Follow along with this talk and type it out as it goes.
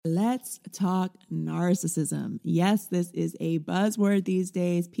let's talk narcissism. Yes, this is a buzzword these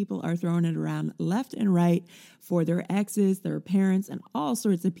days. People are throwing it around left and right for their exes, their parents, and all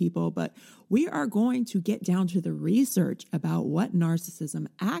sorts of people. But we are going to get down to the research about what narcissism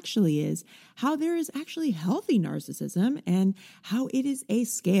actually is, how there is actually healthy narcissism, and how it is a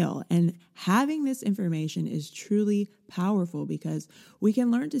scale. And having this information is truly powerful because we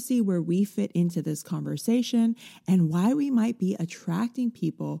can learn to see where we fit into this conversation and why we might be attracting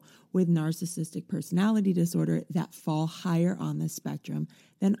people with narcissistic personality disorder that fall higher on the spectrum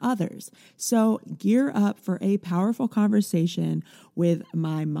than others. So gear up for a powerful conversation with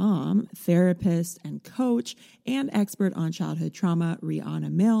my mom, therapist and coach, and expert on childhood trauma,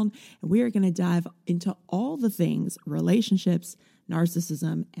 Rihanna Milne. And we are going to dive into all the things relationships,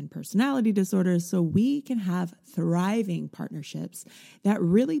 narcissism, and personality disorders so we can have thriving partnerships that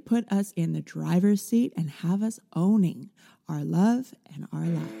really put us in the driver's seat and have us owning our love and our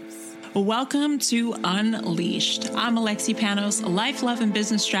lives. Welcome to Unleashed. I'm Alexi Panos, a life, love, and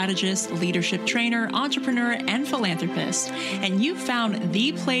business strategist, leadership trainer, entrepreneur, and philanthropist. And you found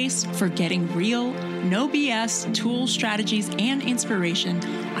the place for getting real, no BS tools, strategies, and inspiration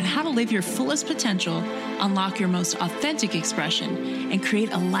on how to live your fullest potential, unlock your most authentic expression, and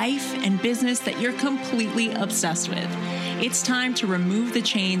create a life and business that you're completely obsessed with. It's time to remove the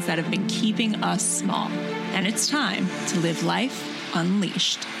chains that have been keeping us small. And it's time to live life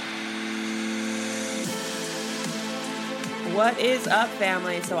unleashed. What is up,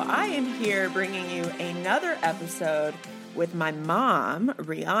 family? So I am here bringing you another episode with my mom,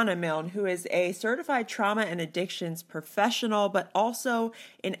 Rihanna Milne, who is a certified trauma and addictions professional, but also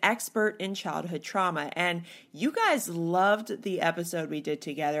an expert in childhood trauma. And you guys loved the episode we did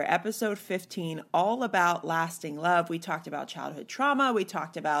together, episode 15, all about lasting love. We talked about childhood trauma. We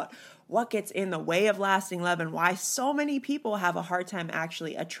talked about what gets in the way of lasting love and why so many people have a hard time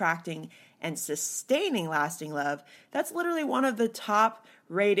actually attracting and sustaining lasting love. That's literally one of the top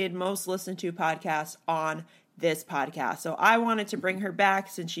rated, most listened to podcasts on this podcast. So I wanted to bring her back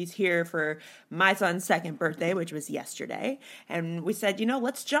since she's here for my son's second birthday, which was yesterday. And we said,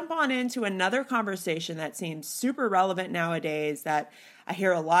 let's jump on into another conversation that seems super relevant nowadays that I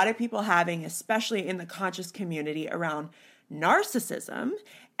hear a lot of people having, especially in the conscious community around narcissism.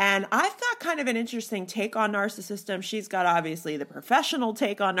 And I've got kind of an interesting take on narcissism. She's got obviously the professional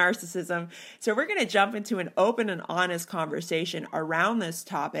take on narcissism. So we're going to jump into an open and honest conversation around this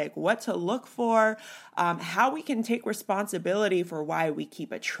topic, what to look for, how we can take responsibility for why we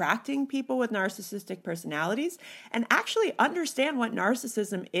keep attracting people with narcissistic personalities, and actually understand what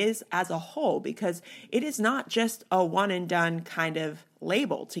narcissism is as a whole, because it is not just a one and done kind of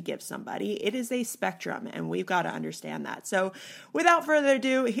label to give somebody. It is a spectrum, and we've got to understand that. So without further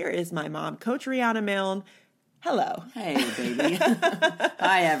ado, here is my mom, Coach Rihanna Milne. Hello. Hey, baby.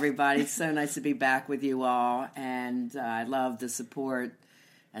 Hi, everybody. It's so nice to be back with you all, and I love the support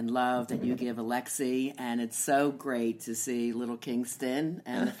and love that you give Alexi, and it's so great to see little Kingston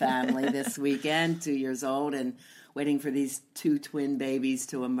and the family this weekend, 2 years old, and waiting for these two twin babies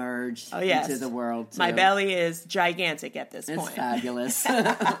to emerge into the world. Too. My belly is gigantic at this point. It's fabulous.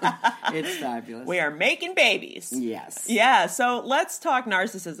 It's fabulous. We are making babies. Yes. Yeah, so let's talk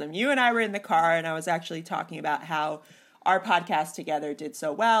narcissism. You and I were in the car, and I was actually talking about how our podcast together did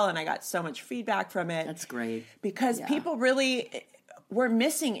so well, and I got so much feedback from it. That's great. Because people really were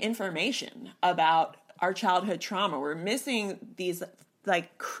missing information about our childhood trauma. We're missing these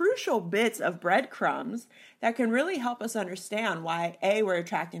crucial bits of breadcrumbs that can really help us understand why, A, we're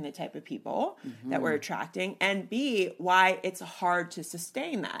attracting the type of people that we're attracting, and B, why it's hard to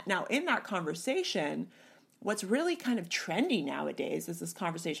sustain that. Now, in that conversation, what's really kind of trendy nowadays is this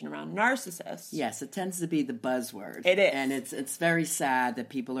conversation around narcissists. Yes, it tends to be the buzzword. It is. And it's very sad that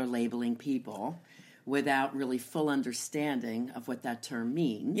people are labeling people without really full understanding of what that term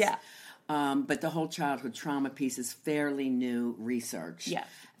means. Yeah. But the whole childhood trauma piece is fairly new research. Yeah.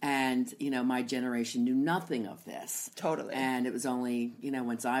 And, my generation knew nothing of this. Totally. And it was only,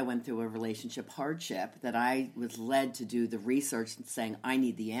 once I went through a relationship hardship that I was led to do the research and saying, I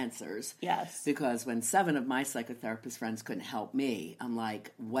need the answers. Yes. Because when 7 of my psychotherapist friends couldn't help me, I'm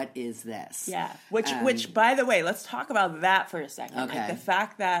like, what is this? Yeah. Which, by the way, let's talk about that for a second. Okay. Like the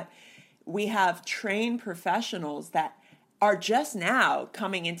fact that we have trained professionals that are just now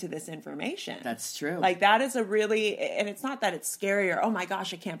coming into this information. That's true. Like that is a really, and it's not that it's scary or, oh my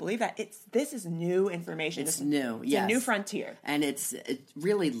gosh, I can't believe that. This is new information. It's new, It's a new frontier. And it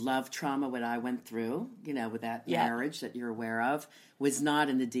really love trauma, what I went through, with that marriage that you're aware of, was not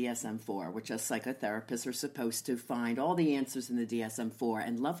in the DSM-4, which us psychotherapists are supposed to find all the answers in the DSM-4,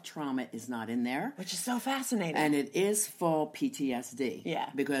 and love trauma is not in there. Which is so fascinating. And it is full PTSD. Yeah.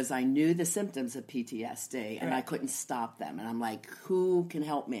 Because I knew the symptoms of PTSD, and I couldn't stop them. And I'm like, who can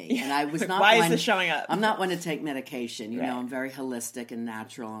help me? And I was not Why is this showing up? I'm not one to take medication. You Right. know, I'm very holistic and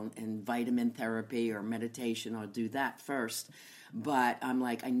natural, and vitamin therapy or meditation, I'll do that first. But I'm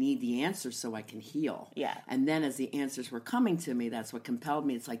like, I need the answers so I can heal. Yeah. And then as the answers were coming to me, that's what compelled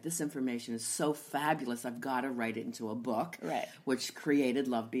me. It's like, this information is so fabulous, I've got to write it into a book. Right. Which created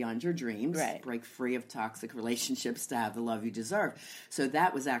Love Beyond Your Dreams. Right. Break free of toxic relationships to have the love you deserve. So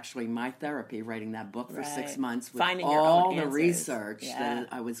that was actually my therapy, writing that book for 6 months with Finding your all own the answers. research Yeah. that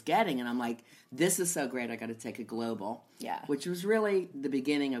I was getting. And I'm like, this is so great, I got to take it global. Yeah. Which was really the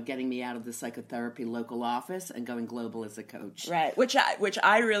beginning of getting me out of the psychotherapy local office and going global as a coach. Right, which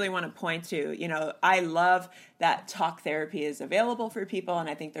I really want to point to. You know, I love that talk therapy is available for people, and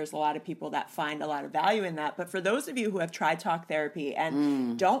I think there's a lot of people that find a lot of value in that. But for those of you who have tried talk therapy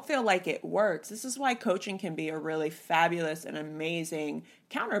and don't feel like it works, this is why coaching can be a really fabulous and amazing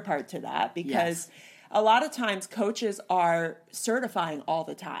counterpart to that, because a lot of times coaches are certifying all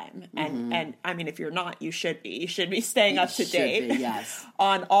the time. And I mean, if you're not, you should be. You should be staying up to date Yes.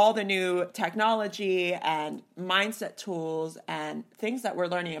 on all the new technology and mindset tools and things that we're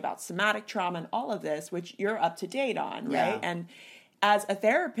learning about somatic trauma and all of this, which you're up to date on, right? Yeah. And as a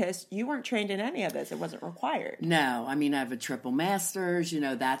therapist, you weren't trained in any of this. It wasn't required. No, I mean, I have a triple master's, you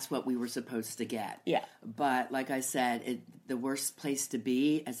know, that's what we were supposed to get. Yeah. But like I said, the worst place to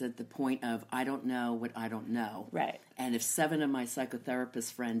be is at the point of, I don't know what I don't know. Right. And if 7 of my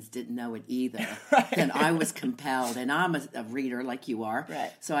psychotherapist friends didn't know it either, then I was compelled, and I'm a reader like you are.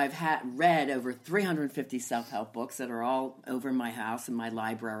 Right. So I've read over 350 self-help books that are all over my house and my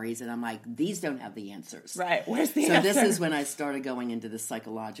libraries, and I'm like, these don't have the answers. Right. Where's the So answer? this is when I started going into the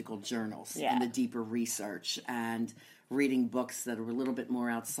psychological journals Yeah. and the deeper research and reading books that are a little bit more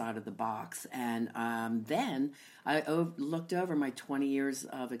outside of the box. And then I looked over my 20 years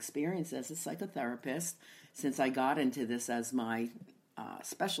of experience as a psychotherapist since I got into this as my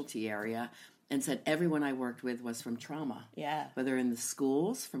specialty area, and said everyone I worked with was from trauma. Yeah. Whether in the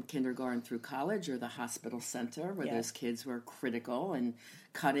schools, from kindergarten through college, or the hospital center, where Yeah. those kids were critical and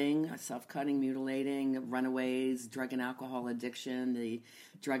cutting, self-cutting, mutilating, runaways, drug and alcohol addiction, the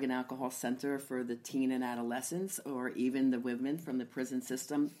drug and alcohol center for the teen and adolescents, or even the women from the prison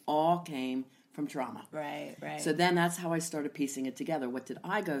system, all came from trauma. Right, right. So then that's how I started piecing it together. What did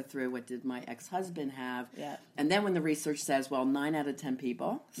I go through? What did my ex-husband have? Yeah. And then when the research says, well, 9 out of 10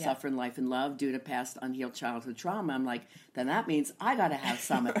 people suffer in life and love due to past unhealed childhood trauma, I'm like, then that means I got to have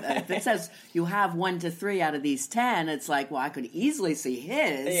some. If it says you have 1 to 3 out of these 10, it's like, well, I could easily see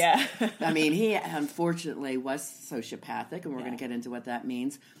his. Yeah. I mean, he unfortunately was sociopathic, and we're going to get into what that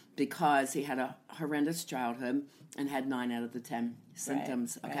means, because he had a horrendous childhood and had 9 out of the 10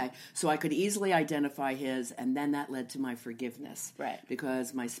 symptoms. Right, Okay. right. So I could easily identify his, and then that led to my forgiveness. Right.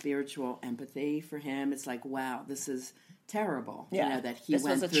 Because my spiritual empathy for him, it's like, wow, this is terrible. Yeah. You know, that he this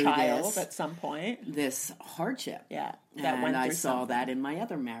went was a through child at some point. this hardship. Yeah. And went I through saw something. that in my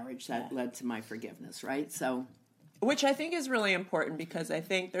other marriage that led to my forgiveness, right? So Which I think is really important, because I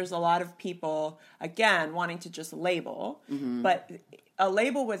think there's a lot of people, again, wanting to just label, but a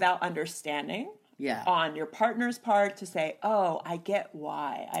label without understanding Yeah. on your partner's part to say, oh, I get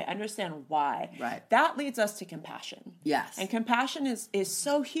why. I understand why. Right. That leads us to compassion. Yes. And compassion is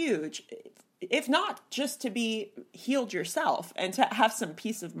so huge, if not just to be healed yourself and to have some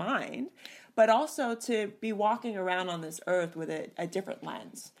peace of mind, but also to be walking around on this earth with a different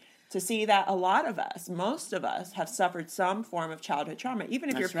lens. To see that a lot of us, most of us, have suffered some form of childhood trauma, even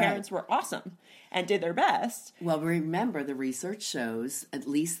if That's your parents were awesome and did their best. Well, remember, the research shows at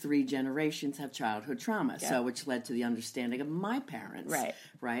least 3 generations have childhood trauma, Yeah. so which led to the understanding of my parents. Right.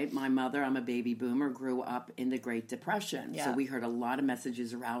 Right? My mother, I'm a baby boomer, grew up in the Great Depression. Yeah. So we heard a lot of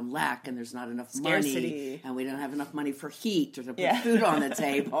messages around lack, and there's not enough Scarcity. money, and we don't have enough money for heat or to put Yeah. food on the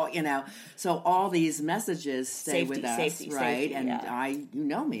table, you know. So all these messages stay Safety, with us, safety, right? safety, And yeah. you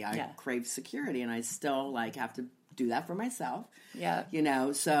know me, I Yeah. crave security, and I still have to do that for myself. Yeah. You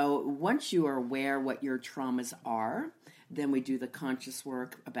know, so once you are aware what your traumas are, then we do the conscious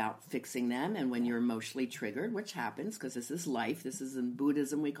work about fixing them. And when you're emotionally triggered, which happens because this is life, this is in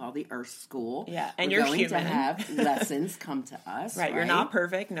Buddhism we call the Earth School. Yeah, and we're you're going human. to have lessons come to us. Right, you're not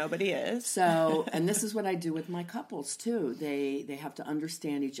perfect. Nobody is. So, and this is what I do with my couples too. They have to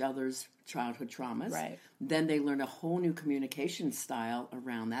understand each other's childhood traumas. Right. Then they learn a whole new communication style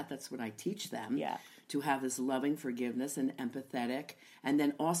around that. That's what I teach them. Yeah. To have this loving forgiveness and empathetic, and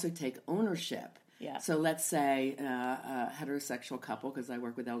then also take ownership. Yeah. So let's say a heterosexual couple, because I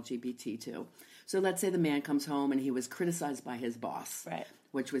work with LGBT too. So let's say the man comes home and he was criticized by his boss. Right.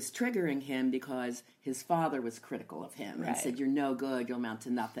 Which was triggering him because his father was critical of him and said, you're no good, you'll amount to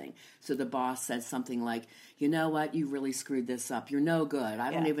nothing. So the boss said something like, you know what, you really screwed this up. You're no good.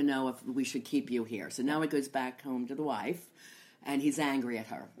 I don't even know if we should keep you here. So now he goes back home to the wife, and he's angry at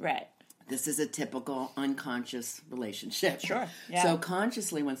her. Right. This is a typical unconscious relationship. Sure. Yeah. So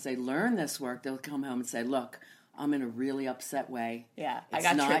consciously, once they learn this work, they'll come home and say, look, I'm in a really upset way. Yeah, It's I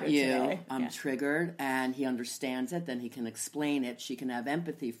got not triggered you. today. I'm triggered, and he understands it. Then he can explain it. She can have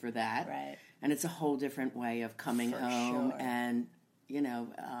empathy for that. Right. And it's a whole different way of coming home sure. and,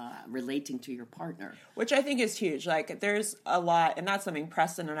 relating to your partner. Which I think is huge. Like, there's a lot, and that's something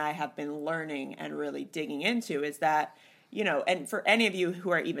Preston and I have been learning and really digging into, is that, and for any of you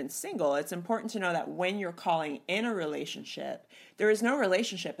who are even single, it's important to know that when you're calling in a relationship, there is no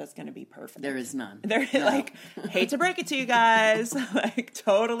relationship that's going to be perfect. There is none. Hate to break it to you guys,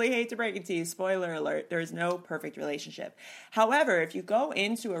 totally hate to break it to you. Spoiler alert, there is no perfect relationship. However, if you go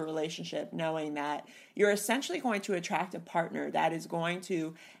into a relationship knowing that you're essentially going to attract a partner that is going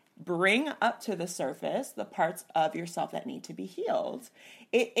to bring up to the surface the parts of yourself that need to be healed,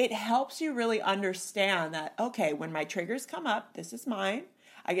 it helps you really understand that, okay, when my triggers come up, this is mine.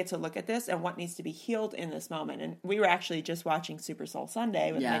 I get to look at this and what needs to be healed in this moment. And we were actually just watching Super Soul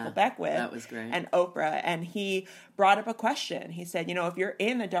Sunday with Michael Beckwith. That was great. And Oprah. And he brought up a question. He said, if you're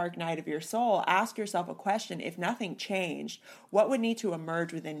in the dark night of your soul, ask yourself a question. If nothing changed, what would need to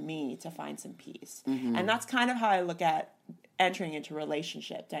emerge within me to find some peace? Mm-hmm. And that's kind of how I look at entering into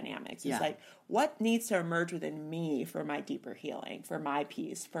relationship dynamics. It's like, what needs to emerge within me for my deeper healing, for my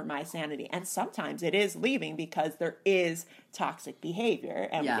peace, for my sanity? And sometimes it is leaving because there is toxic behavior,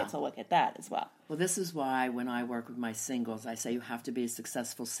 and we get to look at that as well. Well, this is why when I work with my singles, I say you have to be a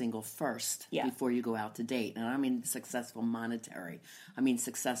successful single first before you go out to date. And I don't mean successful monetary. I mean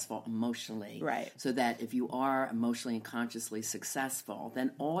successful emotionally. Right. So that if you are emotionally and consciously successful,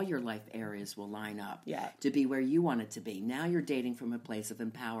 then all your life areas will line up to be where you want it to be. Now you're dating from a place of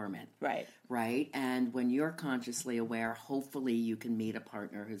empowerment. Right. Right? And when you're consciously aware, hopefully you can meet a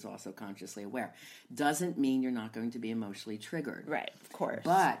partner who's also consciously aware. Doesn't mean you're not going to be emotionally triggered. Right, of course.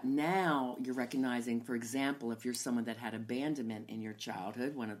 But now you're recognizing, for example, if you're someone that had abandonment in your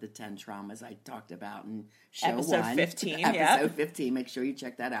childhood, one of the 10 traumas I talked about in show episode 1. 15, Episode 15, make sure you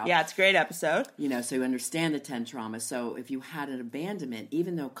check that out. Yeah, it's a great episode. So you understand the 10 traumas. So if you had an abandonment,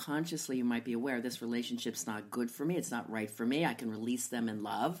 even though consciously you might be aware this relationship's not good for me, it's not right for me, I can release them in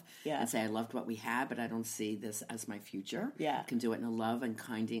love and say, I loved what we had, but I don't see this as my future. Yeah. I can do it in a loving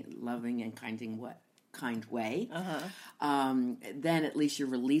and kind way. Then at least you're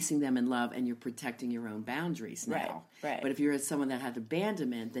releasing them in love and you're protecting your own boundaries now. Right. But if you're someone that had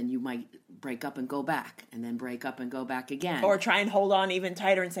abandonment, then you might break up and go back, and then break up and go back again. Or try and hold on even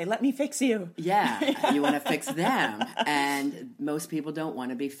tighter and say, let me fix you. Yeah, you want to fix them. And most people don't want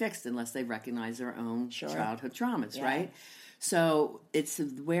to be fixed unless they recognize their own childhood traumas, right? So it's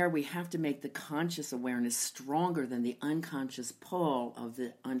where we have to make the conscious awareness stronger than the unconscious pull of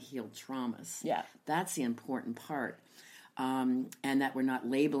the unhealed traumas. Yeah. That's the important part. And that we're not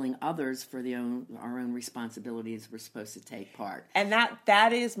labeling others for our own responsibilities. We're supposed to take part. And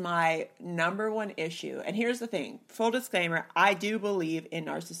that is my number one issue. And here's the thing. Full disclaimer, I do believe in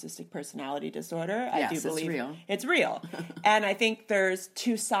narcissistic personality disorder. I do believe it's real. And I think there's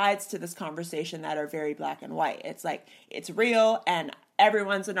two sides to this conversation that are very black and white. It's like, it's real, and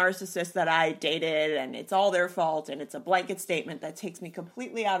everyone's a narcissist that I dated, and it's all their fault, and it's a blanket statement that takes me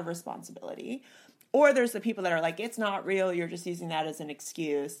completely out of responsibility. Or there's the people that are like, it's not real, you're just using that as an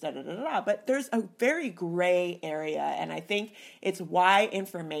excuse, da-da-da-da. But there's a very gray area, and I think it's why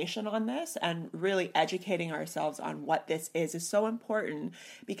information on this and really educating ourselves on what this is so important,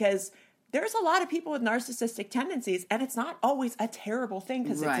 because there's a lot of people with narcissistic tendencies, and it's not always a terrible thing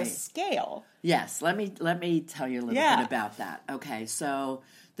because it's a scale. Yes, let me tell you a little bit about that. Okay, so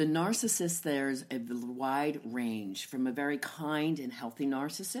the narcissist, there's a wide range from a very kind and healthy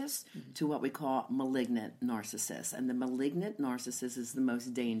narcissist to what we call malignant narcissist. And the malignant narcissist is the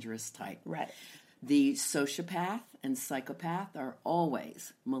most dangerous type. Right. The sociopath and psychopath are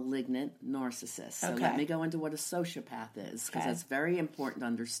always malignant narcissists. So let me go into what a sociopath is, because that's very important to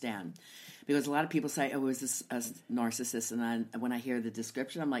understand. Because a lot of people say, oh, it was a narcissist, and when I hear the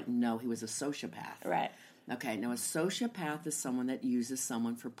description, I'm like, no, he was a sociopath. Right. Okay, now a sociopath is someone that uses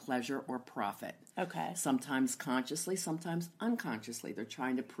someone for pleasure or profit. Okay. Sometimes consciously, sometimes unconsciously. They're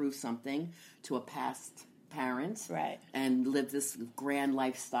trying to prove something to a past parent Right. and live this grand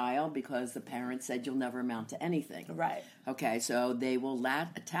lifestyle because the parent said you'll never amount to anything. Right. Okay, so they will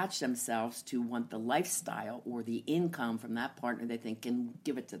attach themselves to want the lifestyle or the income from that partner they think can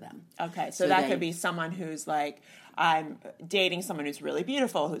give it to them. Okay, so that could be someone who's like, I'm dating someone who's really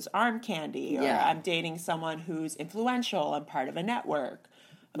beautiful, who's arm candy, or I'm dating someone who's influential, I'm part of a network.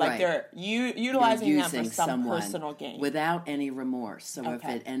 Like they're utilizing them for some personal gain. Without any remorse. So if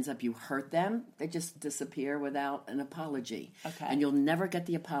it ends up you hurt them, they just disappear without an apology. Okay. And you'll never get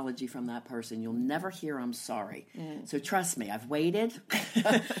the apology from that person. You'll never hear I'm sorry. So trust me, I've waited.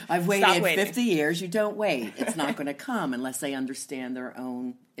 I've waited 50 years. You don't wait. It's not going to come unless they understand their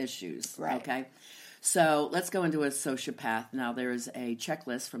own issues. Right. Okay? So let's go into a sociopath. Now, there's a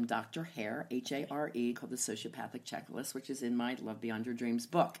checklist from Dr. Hare, H-A-R-E, called the Sociopathic Checklist, which is in my Love Beyond Your Dreams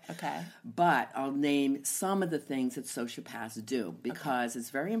book. Okay. But I'll name some of the things that sociopaths do because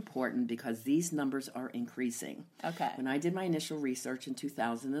it's very important because these numbers are increasing. Okay. When I did my initial research in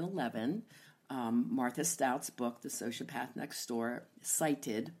 2011, Martha Stout's book, The Sociopath Next Door,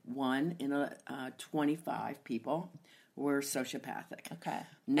 cited 1 in 25 people were sociopathic. Okay.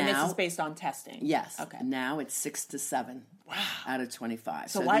 Now, and this is based on testing. Yes. Okay. Now it's 6 to 7. Wow. Out of 25.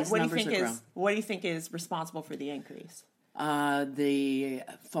 So what do you think is responsible for the increase? The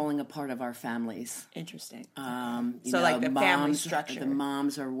falling apart of our families. Interesting. Like the family structure. The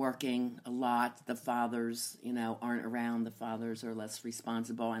moms are working a lot. The fathers, aren't around. The fathers are less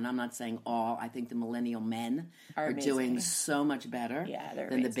responsible. And I'm not saying all. I think the millennial men are doing so much better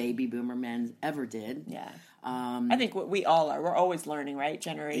than the baby boomer men ever did. Yeah. I think we all are. We're always learning, right?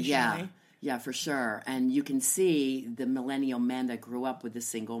 Generationally. Yeah, for sure. And you can see the millennial men that grew up with the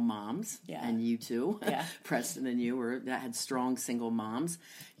single moms, and you too, Preston and you, that had strong single moms,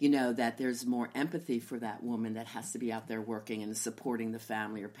 that there's more empathy for that woman that has to be out there working and supporting the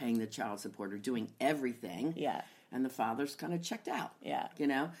family or paying the child support or doing everything. Yeah. And the father's kind of checked out. Yeah.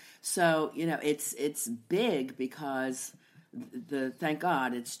 So, it's big because thank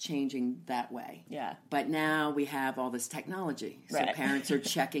God it's changing that way. Yeah. But now we have all this technology. So right. parents are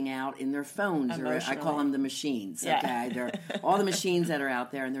checking out in their phones, or I call them the machines. Yeah. Okay. They're all the machines that are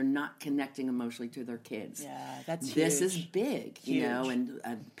out there, and they're not connecting emotionally to their kids. Yeah, that's huge. This is big, Huge. and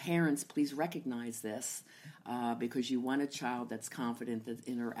parents, please recognize this. Because you want a child that's confident, that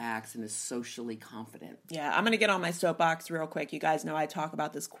interacts and is socially confident. Yeah, I'm going to get on my soapbox real quick. You guys know I talk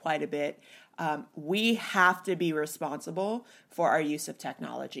about this quite a bit. We have to be responsible for our use of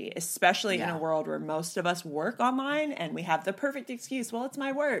technology, especially in a world where most of us work online and we have the perfect excuse. Well, it's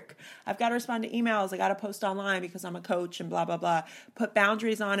my work. I've got to respond to emails. I got to post online because I'm a coach and blah, blah, blah. Put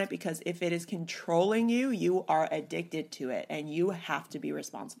boundaries on it, because if it is controlling you, you are addicted to it, and you have to be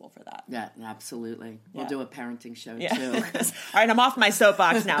responsible for that. Yeah, absolutely. We'll do a parenting show too. All right, I'm off my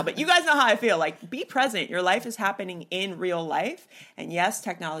soapbox now, but you guys know how I feel. Like, be present. Your life is happening in real life. And yes,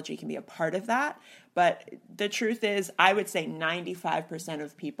 technology can be a part of that. But the truth is, I would say 95%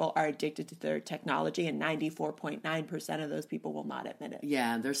 of people are addicted to their technology, and 94.9% of those people will not admit it.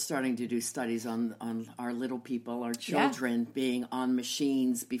 Yeah, they're starting to do studies on our little people, our children, being on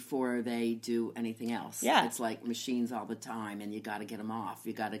machines before they do anything else. Yeah. It's like machines all the time, and you got to get them off.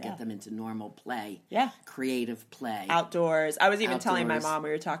 You got to get them into normal play. Yeah. Creative play. Outdoors. I was even telling my mom, we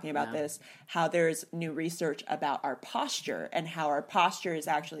were talking about this, how there's new research about our posture and how our posture is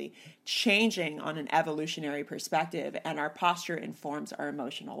actually changing on an evolutionary perspective, and our posture informs our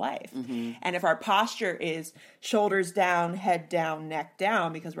emotional life. Mm-hmm. And if our posture is shoulders down, head down, neck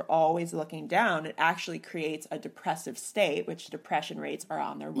down, because we're always looking down, it actually creates a depressive state, which depression rates are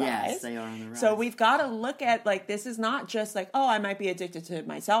on the rise. Yes, they are on the rise. So we've got to look at, like, this is not just like, oh, I might be addicted to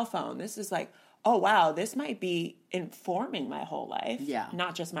my cell phone. This is like, oh, wow, this might be informing my whole life. Yeah.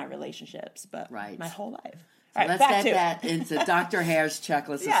 Not just my relationships, but my whole life. So right, let's get that into Dr. Hare's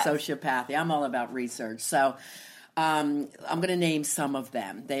checklist of sociopathy. I'm all about research. So I'm going to name some of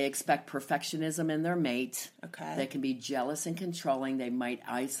them. They expect perfectionism in their mate. Okay. They can be jealous and controlling. They might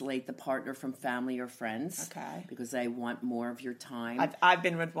isolate the partner from family or friends. Okay. Because they want more of your time. I've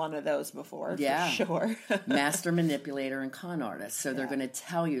been with one of those before, for sure. Master manipulator and con artist. So they're going to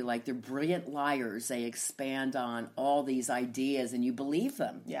tell you, like, they're brilliant liars. They expand on all these ideas and you believe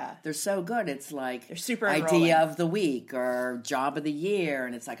them. Yeah. They're so good. It's like they're super idea of the week or job of the year.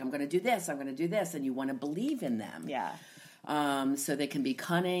 And it's like, I'm going to do this, I'm going to do this. And you want to believe in them. Yeah. So they can be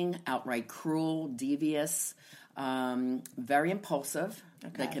cunning, outright cruel, devious, very impulsive.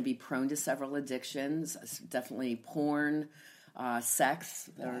 Okay. They can be prone to several addictions, definitely porn, sex,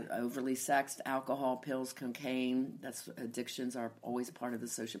 they're overly sexed, alcohol, pills, cocaine. That's addictions are always part of the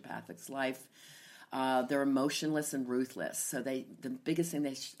sociopathic's life. They're emotionless and ruthless. So the biggest thing,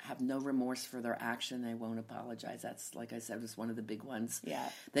 they have no remorse for their action. They won't apologize. That's, like I said, was one of the big ones. Yeah.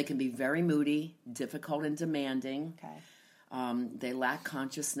 They can be very moody, difficult and demanding. Okay. They lack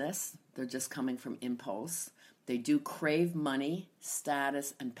consciousness. They're just coming from impulse. They do crave money,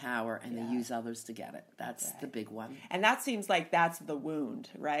 status, and power, and they use others to get it. That's the big one. And that seems like that's the wound,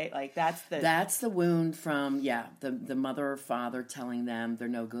 right? Like that's the wound from the mother or father telling them they're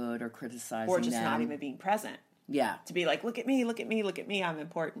no good or criticizing them. Or just not even being present. Yeah. To be like, look at me, look at me, look at me, I'm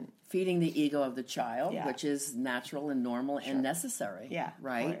important. Feeding the ego of the child, which is natural and normal and necessary. Yeah.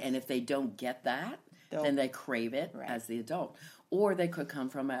 Right? And if they don't get that, then they crave it as the adult. Or they could come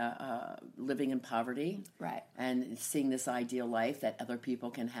from a living in poverty, right, and seeing this ideal life that other people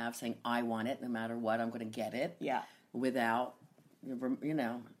can have, saying, "I want it, no matter what, I'm going to get it." Yeah, without,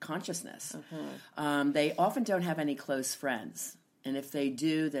 consciousness. They often don't have any close friends, and if they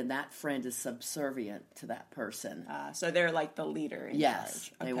do, then that friend is subservient to that person. So they're like the leader in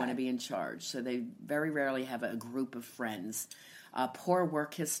charge. They want to be in charge. So they very rarely have a group of friends. Poor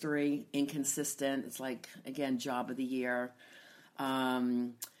work history, inconsistent. It's like, again, job of the year.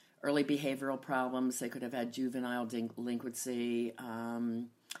 Early behavioral problems. They could have had juvenile delinquency.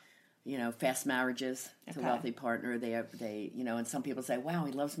 Fast marriages to a wealthy partner. They and some people say, "Wow,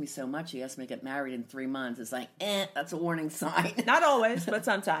 he loves me so much. He asked me to get married in 3 months." It's like, that's a warning sign. Not always, but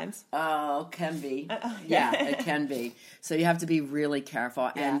sometimes. Oh, can be. Yeah, it can be. So you have to be really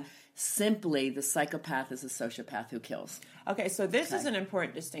careful. Yeah. And simply, the psychopath is a sociopath who kills. Okay, so this is an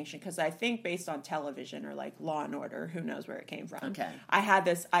important distinction because I think based on television or like Law and Order, who knows where it came from. Okay. I had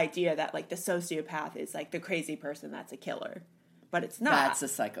this idea that like the sociopath is like the crazy person that's a killer. But it's not. That's a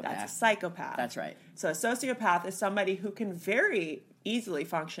psychopath. That's a psychopath. That's right. So a sociopath is somebody who can very easily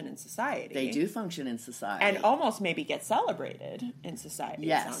function in society. They do function in society. And almost maybe get celebrated in society,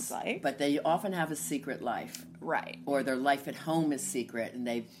 yes, it sounds like. But they often have a secret life. Right. Or their life at home is secret, and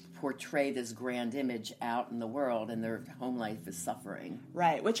they portray this grand image out in the world, and their home life is suffering.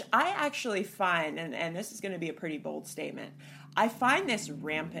 Right, which I actually find, and this is going to be a pretty bold statement, I find this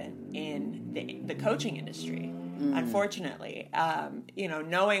rampant in the coaching industry, unfortunately.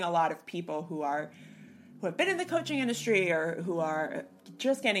 Knowing a lot of people who have been in the coaching industry or who are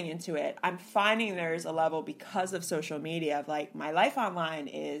just getting into it, I'm finding there's a level because of social media of like, my life online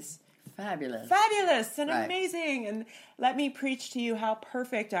is fabulous and amazing, and let me preach to you how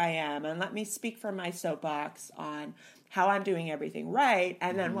perfect I am, and let me speak from my soapbox on how I'm doing everything right.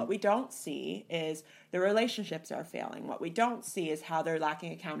 And then what we don't see is the relationships are failing. What we don't see is how they're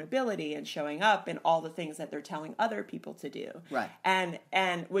lacking accountability and showing up in all the things that they're telling other people to do. Right.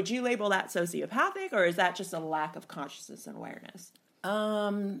 And would you label that sociopathic, or is that just a lack of consciousness and awareness?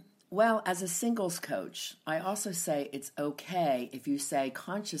 Well, as a singles coach, I also say it's okay if you say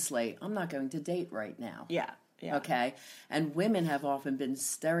consciously, I'm not going to date right now. Yeah. Okay? And women have often been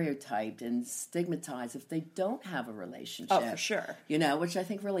stereotyped and stigmatized if they don't have a relationship. Oh, for sure. Which I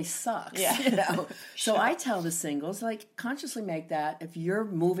think really sucks. Yeah. So I tell the singles, like, consciously make that. If you're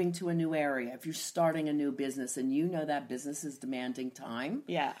moving to a new area, if you're starting a new business and you know that business is demanding time.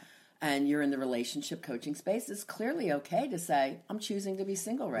 Yeah. And you're in the relationship coaching space, it's clearly okay to say, I'm choosing to be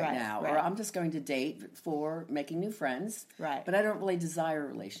single right now. Right. Or I'm just going to date for making new friends. Right. But I don't really desire a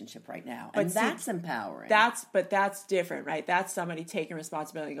relationship right now. But and that's empowering. That's different, right? That's somebody taking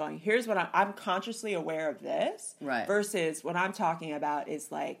responsibility and going, here's what I'm consciously aware of this. Right. Versus what I'm talking about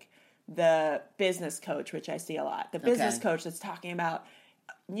is like the business coach, which I see a lot. The business coach that's talking about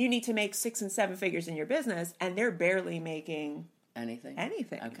you need to make 6 and 7 figures in your business, and they're barely making anything.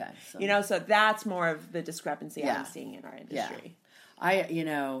 Okay. So that's more of the discrepancy I'm seeing in our industry.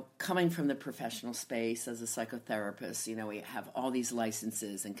 I, coming from the professional space as a psychotherapist, we have all these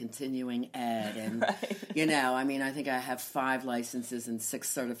licenses and continuing ed and, I think I have 5 licenses and 6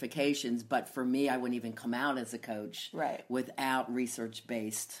 certifications, but for me, I wouldn't even come out as a coach without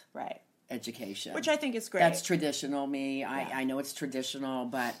research-based education. Which I think is great. That's traditional me. I know it's traditional,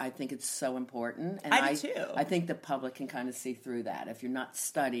 but I think it's so important. And I do too. I think the public can kind of see through that. If you're not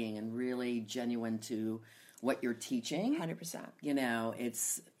studying and really genuine to what you're teaching, 100%.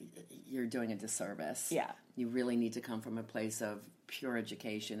 You're doing a disservice. Yeah. You really need to come from a place of pure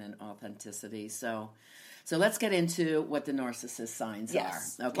education and authenticity. So let's get into what the narcissist signs are.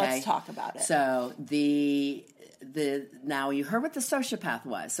 Okay. Let's talk about it. So now you heard what the sociopath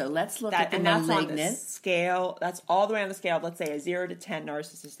was. So let's look at the malignant. On the scale. That's all the way on the scale. Let's say a 0 to 10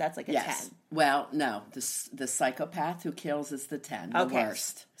 narcissist. That's like a 10. Well, no. The psychopath who kills is the 10, the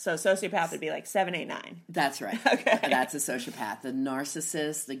worst. So sociopath would be like 7, 8, 9. That's right. Okay. That's a sociopath. The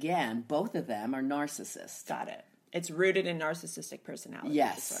narcissist, again, both of them are narcissists. Got it. It's rooted in narcissistic personality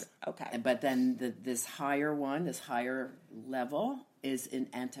disorder. Okay. But then this higher one, this higher level, is an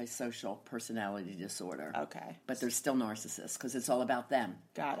antisocial personality disorder. Okay. But they're still narcissists because it's all about them.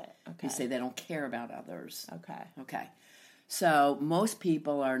 Got it. Okay. You say they don't care about others. Okay. Okay. So most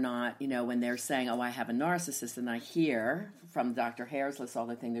people are not, when they're saying, oh, I have a narcissist, and I hear from Dr. Hare's list all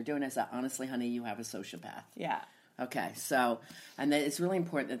the thing they're doing, I say, honestly, honey, you have a sociopath. Yeah. Okay, so, and it's really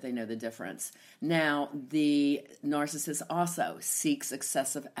important that they know the difference. Now, the narcissist also seeks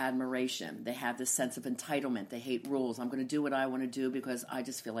excessive admiration. They have this sense of entitlement. They hate rules. I'm going to do what I want to do because I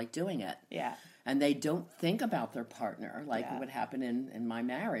just feel like doing it. Yeah. And they don't think about their partner, like what happened in my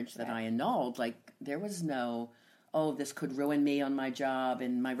marriage that I annulled. Like, there was no, oh, this could ruin me on my job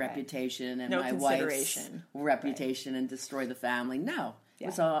and my reputation and my wife's reputation and destroy the family. No. Yeah.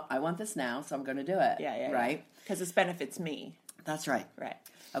 So I want this now, so I'm going to do it. Right? Because this benefits me. That's right. Right.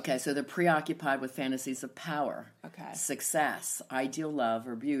 Okay, so they're preoccupied with fantasies of power, success, ideal love,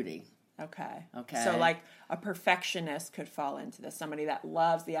 or beauty. Okay. So like a perfectionist could fall into this. Somebody that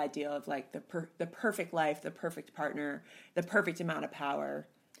loves the ideal of like the perfect life, the perfect partner, the perfect amount of power.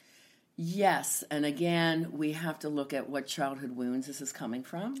 Yes, and again, we have to look at what childhood wounds this is coming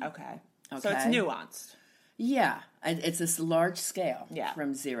from. Okay. So it's nuanced. Yeah, and it's this large scale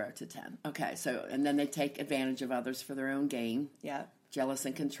from 0 to 10. Okay, so, and then they take advantage of others for their own gain. Yeah. Jealous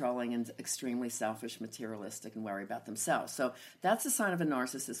and controlling and extremely selfish, materialistic, and worry about themselves. So that's a sign of a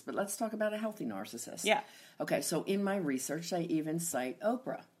narcissist, but let's talk about a healthy narcissist. Yeah. Okay, so in my research, I even cite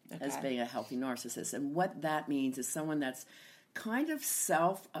Oprah as being a healthy narcissist. And what that means is someone that's kind of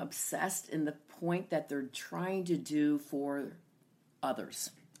self-obsessed in the point that they're trying to do for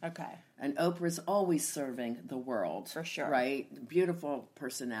others. Okay. And Oprah's always serving the world. For sure. Right? Beautiful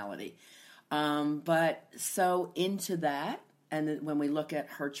personality. But so into that, and then when we look at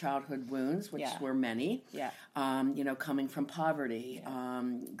her childhood wounds, which were many, coming from poverty,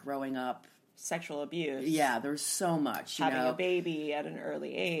 growing up, sexual abuse. Yeah, there's so much. Having a baby at an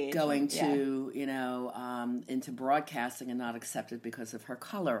early age. Going to, into broadcasting and not accepted because of her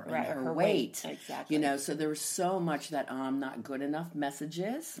color and her weight. Exactly. So there was so much that not good enough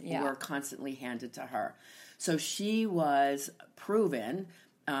messages were constantly handed to her. So she was proven,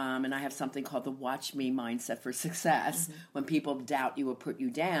 and I have something called the watch me mindset for success. Mm-hmm. When people doubt you or put you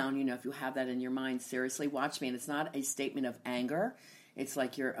down, if you have that in your mind, seriously, watch me. And it's not a statement of anger. It's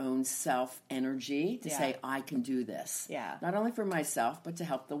like your own self-energy to say, I can do this. Yeah. Not only for myself, but to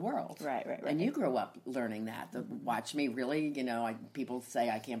help the world. Right. And you grew up learning that. Watch me, really, people say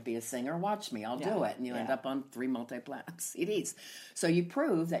I can't be a singer. Watch me, I'll do it. And you end up on 3 multi-platinum CDs. So you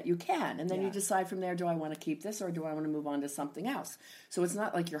prove that you can. And then you decide from there, do I want to keep this or do I want to move on to something else? So it's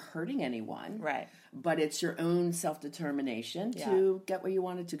not like you're hurting anyone. Right. But it's your own self-determination to get where you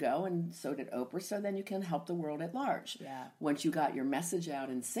wanted to go, and so did Oprah, so then you can help the world at large. Yeah. Once you got your message out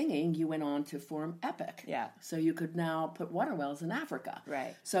in singing, you went on to form Epic. Yeah. So you could now put water wells in Africa.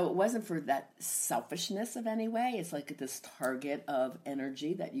 Right. So it wasn't for that selfishness of any way. It's like this target of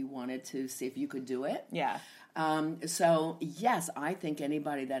energy that you wanted to see if you could do it. Yeah. So, yes, I think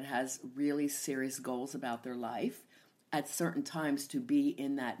anybody that has really serious goals about their life, at certain times to be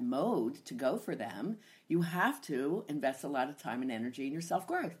in that mode to go for them, you have to invest a lot of time and energy in your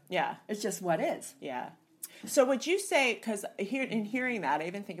self-growth. Yeah. It's just what is. Yeah. So would you say, because in hearing that, I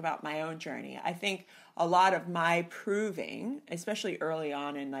even think about my own journey. I think a lot of my proving, especially early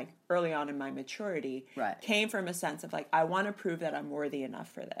on in my maturity, came from a sense of like, I want to prove that I'm worthy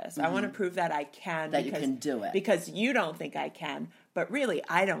enough for this. Mm-hmm. I want to prove that I can. That you can do it. Because you don't think I can, but really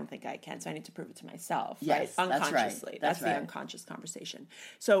I don't think I can, so I need to prove it to myself, yes, right? Unconsciously. That's the unconscious conversation.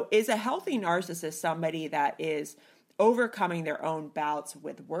 So is a healthy narcissist somebody that is overcoming their own bouts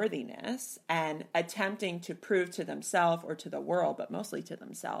with worthiness and attempting to prove to themselves or to the world, but mostly to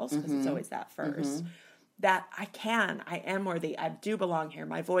themselves, because it's always that first, that I am worthy, I do belong here,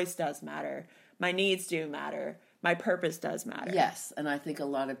 my voice does matter, my needs do matter, my purpose does matter. Yes, and I think a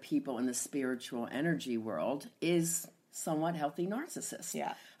lot of people in the spiritual energy world is somewhat healthy narcissists.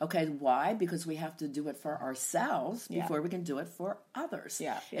 Yeah. Okay, why? Because we have to do it for ourselves before we can do it for others.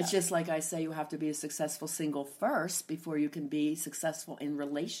 Yeah. It's just like I say, you have to be a successful single first before you can be successful in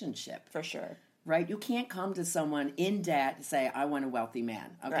relationship. For sure. Right? You can't come to someone in debt and say, I want a wealthy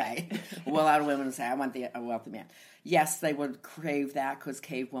man. Okay. Right. Well, a lot of women will say, I want a wealthy man. Yes, they would crave that because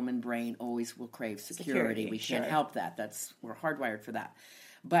cave woman brain always will crave security. We can't help that. We're hardwired for that.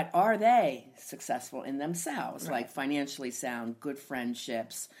 But are they successful in themselves, like financially sound, good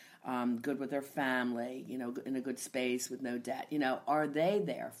friendships, good with their family, in a good space with no debt? Are they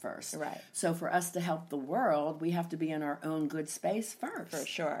there first? Right. So for us to help the world, we have to be in our own good space first. For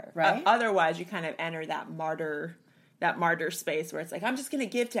sure. Right? Otherwise, you kind of enter that martyr that martyr space where it's like, I'm just going to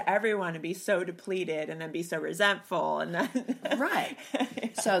give to everyone and be so depleted and then be so resentful. And then Right.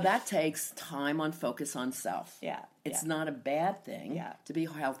 So that takes time on focus on self. Yeah. It's not a bad thing Yeah. to be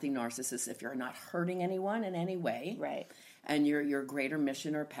a healthy narcissist if you're not hurting anyone in any way. Right. And your greater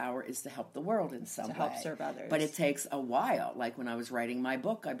mission or power is to help the world in some way. To help serve others. But it takes a while. Like when I was writing my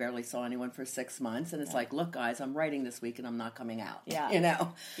book, I barely saw anyone for 6 months. And it's like, look, guys, I'm writing this week and I'm not coming out. Yeah. You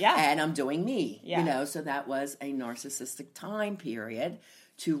know? Yeah. And I'm doing me. Yeah. You know? So that was a narcissistic time period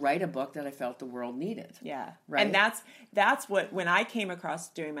to write a book that I felt the world needed. Yeah. Right. And that's what, when I came across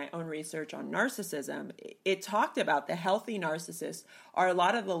doing my own research on narcissism, it talked about the healthy narcissists are a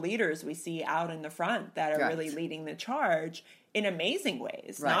lot of the leaders we see out in the front that are Right. really leading the charge in amazing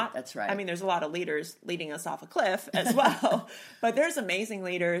ways. Right, that's right. I mean, there's a lot of leaders leading us off a cliff as well, but there's amazing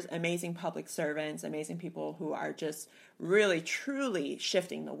leaders, amazing public servants, amazing people who are just really, truly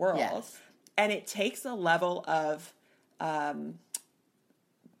shifting the world. Yes. And it takes a level of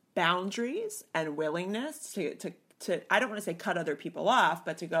boundaries and willingness to I don't want to say cut other people off,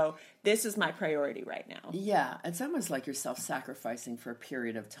 but to go, this is my priority right now. Yeah, it's almost like you're self-sacrificing for a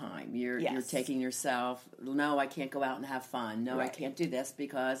period of time. You're Yes. taking yourself, no, I can't go out and have fun. No, I Right. can't do this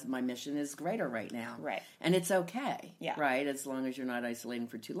because my mission is greater right now. Right. And it's okay, Yeah. right, as long as you're not isolating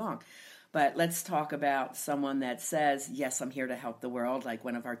for too long. But let's talk about someone that says, yes, I'm here to help the world, like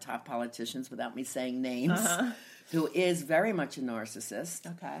one of our top politicians, without me saying names, who is very much a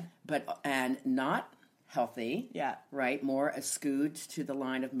narcissist, Okay. and not healthy, Yeah. right? More skewed to the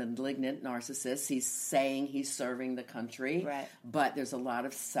line of malignant narcissists. He's saying he's serving the country, Right. but there's a lot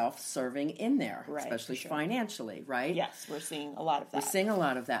of self-serving in there, Right, especially for sure. financially, right? Yes, we're seeing a lot of that. We're seeing a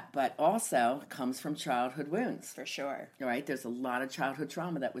lot of that, but also comes from childhood wounds. for sure. Right? There's a lot of childhood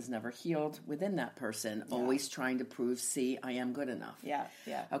trauma that was never healed within that person, always trying to prove, see, I am good enough. Yeah.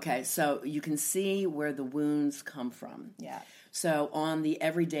 Yeah. Okay, so you can see where the wounds come from. Yeah. So on the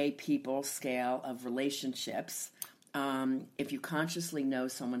everyday people scale of relationships, if you consciously know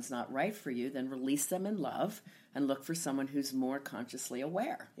someone's not right for you, then release them in love and look for someone who's more consciously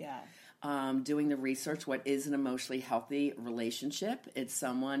aware. Yeah. Doing the research, what is an emotionally healthy relationship? It's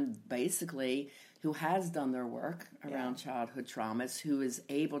someone basically who has done their work around childhood traumas, who is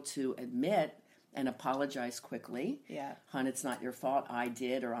able to admit and apologize quickly. Yeah. Hun, it's not your fault. I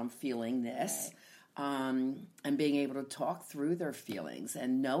did, or I'm feeling this. And being able to talk through their feelings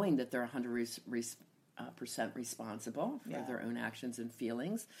and knowing that they're 100% responsible for Yeah. their own actions and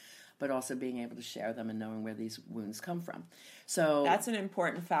feelings, but also being able to share them and knowing where these wounds come from. So That's an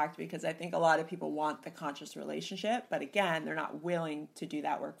important fact because I think a lot of people want the conscious relationship, but again, they're not willing to do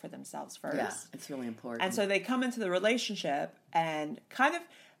that work for themselves first. yeah, it's really important. And so they come into the relationship and kind of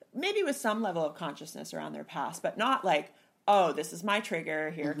maybe with some level of consciousness around their past, but not like, oh, this is my trigger.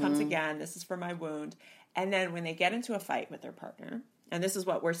 Here it comes again. This is for my wound. And then when they get into a fight with their partner, and this is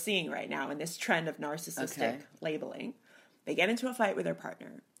what we're seeing right now in this trend of narcissistic labeling, they get into a fight with their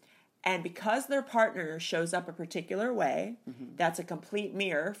partner. And because their partner shows up a particular way, that's a complete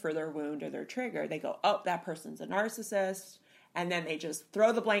mirror for their wound or their trigger, they go, oh, that person's a narcissist. And then they just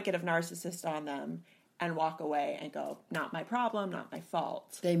throw the blanket of narcissist on them and walk away and go, not my problem, not my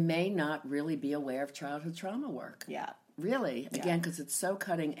fault. they may not really be aware of childhood trauma work. Yeah. Really, again, because it's so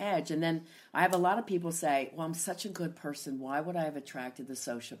cutting edge. And then I have a lot of people say, well, I'm such a good person. Why would I have attracted the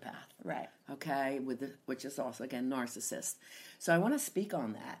sociopath? Right. Okay, which is also, again, narcissist. So I want to speak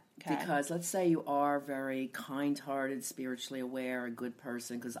on that. Okay. Because let's say you are very kind-hearted, spiritually aware, a good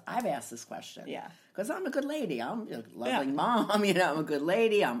person. Because I've asked this question. Yeah. Because I'm a good lady. I'm a loving mom. I'm a good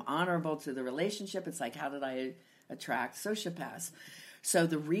lady. I'm honorable to the relationship. It's like, how did I attract sociopaths? So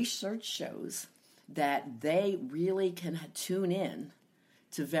the research shows that they really can tune in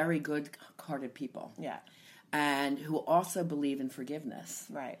to very good-hearted people. Yeah. And who also believe in forgiveness.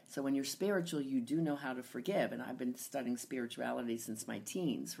 Right. So when you're spiritual, you do know how to forgive. And I've been studying spirituality since my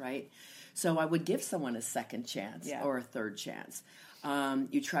teens, right? So I would give someone a second chance or a third chance.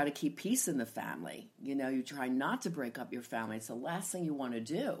 You try to keep peace in the family. You try not to break up your family. It's the last thing you want to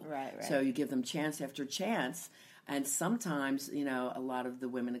do. Right. So you give them chance after chance. And sometimes, a lot of the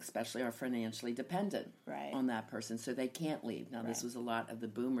women especially are financially dependent on that person. So they can't leave. Now, this was a lot of the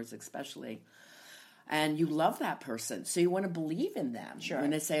boomers especially. And you love that person. So you want to believe in them. Sure.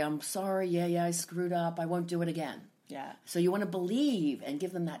 When they say, I'm sorry, yeah, I screwed up. I won't do it again. Yeah. So you want to believe and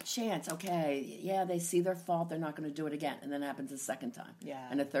give them that chance. Okay, yeah, they see their fault. They're not going to do it again. And then it happens a second time. Yeah.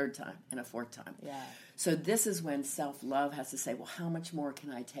 And a third time. And a fourth time. Yeah. So this is when self-love has to say, well, how much more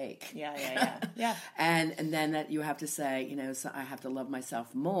can I take? Yeah. And then that you have to say, so I have to love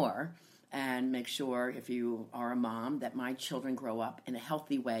myself more and make sure, if you are a mom, that my children grow up in a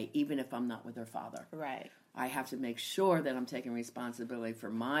healthy way, even if I'm not with their father. Right. I have to make sure that I'm taking responsibility for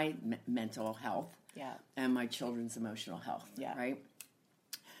my mental health and my children's emotional health, right?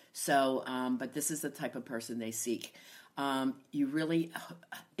 So, but this is the type of person they seek. You really,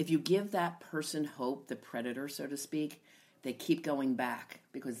 if you give that person hope, the predator, so to speak, they keep going back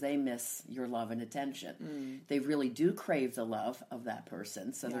because they miss your love and attention. They really do crave the love of that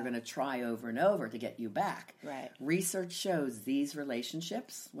person, so they're going to try over and over to get you back. Right. Research shows these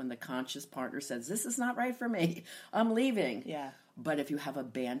relationships, when the conscious partner says, this is not right for me, I'm leaving. Yeah. But if you have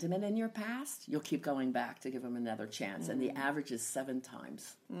abandonment in your past, you'll keep going back to give them another chance. And the average is 7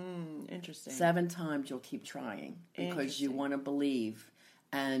 times. Interesting. 7 times you'll keep trying because you want to believe.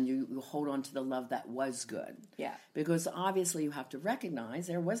 And you hold on to the love that was good. Yeah. Because obviously you have to recognize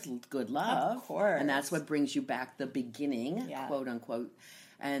there was good love. Of course. And that's what brings you back the beginning, quote unquote.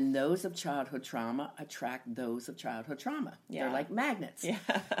 And those of childhood trauma attract those of childhood trauma. Yeah. They're like magnets. Yeah.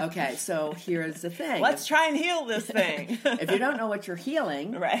 Okay, so here's the thing. Let's try and heal this thing. If you don't know what you're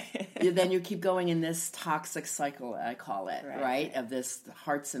healing, right, then you keep going in this toxic cycle, I call it, right? Of this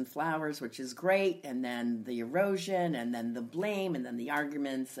hearts and flowers, which is great, and then the erosion, and then the blame, and then the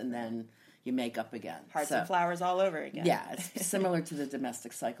arguments, and then you make up again. Hearts and flowers all over again. Yeah, it's similar to the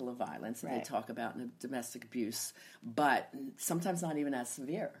domestic cycle of violence that they talk about in domestic abuse, but sometimes not even as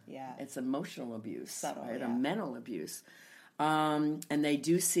severe. Yeah. It's emotional abuse, Subtle, right? Or mental abuse. And they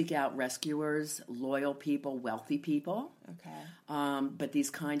do seek out rescuers, loyal people, wealthy people. Okay. But these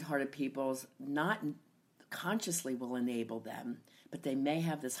kind-hearted people not consciously will enable them, but they may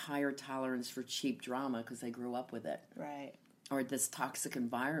have this higher tolerance for cheap drama because they grew up with it. Right. Or this toxic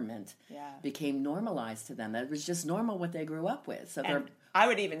environment became normalized to them. That was just normal what they grew up with. So they're... I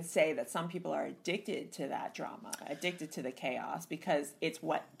would even say that some people are addicted to that drama, addicted to the chaos, because it's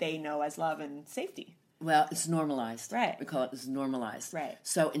what they know as love and safety. Well, it's normalized. Right. We call it as normalized. Right.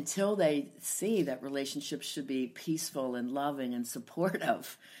 So until they see that relationships should be peaceful and loving and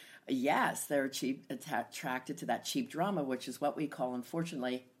supportive, yes, they're attracted to that cheap drama, which is what we call,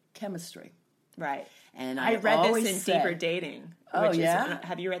 unfortunately, chemistry. Right. And I read this in Deeper Dating. Oh, yeah?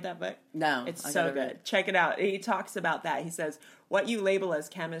 Have you read that book? No. It's so good. Check it out. He talks about that. He says, what you label as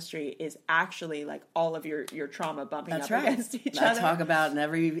chemistry is actually like all of your trauma bumping up against each other. I talk about in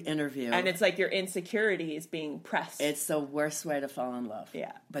every interview. And it's like your insecurities being pressed. It's the worst way to fall in love.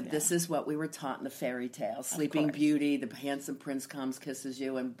 Yeah. But this is what we were taught in the fairy tale. Sleeping Beauty, the handsome prince comes, kisses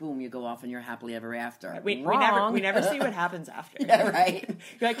you, and boom, you go off and you're happily ever after. We never see what happens after. Yeah, right.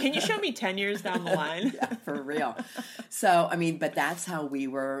 You're like, can you show me 10 years down the line? Yeah, for real. So, I mean, but that's how we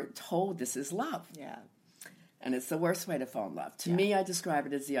were told this is love. Yeah. And it's the worst way to fall in love. To me, I describe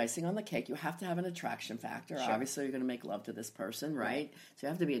it as the icing on the cake. You have to have an attraction factor. Sure. Obviously, you're going to make love to this person, right? So you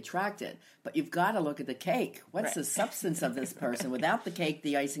have to be attracted. But you've got to look at the cake. What's the substance of this person? Without the cake,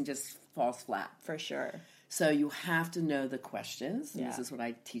 the icing just falls flat. For sure. So you have to know the questions. Yeah. This is what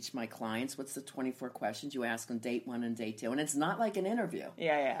I teach my clients. What's the 24 questions you ask on date 1 and date 2? And it's not like an interview.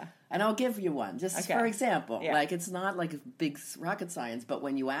 Yeah. And I'll give you one, just for example. Yeah. Like, it's not like big rocket science, but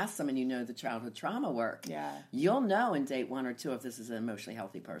when you ask them and you know the childhood trauma work, Yeah. you'll know in date 1 or 2 if this is an emotionally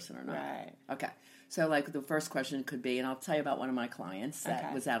healthy person or not. Right. Okay. So, like, the first question could be, and I'll tell you about one of my clients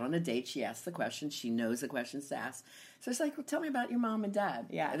that was out on a date. She asked the question. She knows the questions to ask. So it's like, well, tell me about your mom and dad.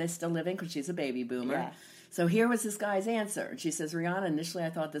 Yeah. Are they still living? Because she's a baby boomer. Yeah. So here was this guy's answer. And she says, Rihanna, initially I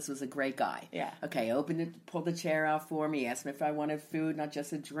thought this was a great guy. Yeah. Okay, opened it, pulled the chair out for me, asked me if I wanted food, not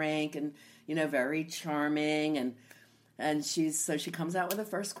just a drink, and, you know, very charming. And she comes out with the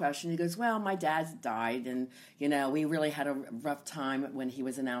first question. He goes, well, my dad's died, and, you know, we really had a rough time when he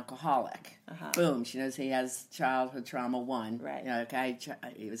was an alcoholic. Uh-huh. Boom. She knows he has childhood trauma 1. Right. You know, okay,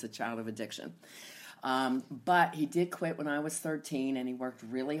 he was a child of addiction. But he did quit when I was 13, and he worked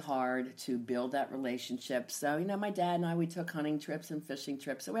really hard to build that relationship. So, you know, my dad and I, we took hunting trips and fishing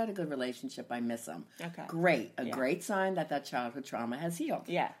trips, so we had a good relationship. I miss him. Okay. Great. A great sign that childhood trauma has healed.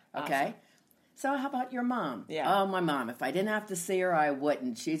 Yeah. Okay? Awesome. So how about your mom? Yeah. Oh, my mom. If I didn't have to see her, I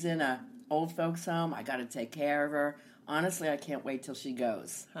wouldn't. She's in a old folks home. I got to take care of her. Honestly, I can't wait till she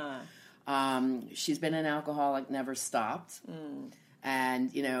goes. She's been an alcoholic, never stopped.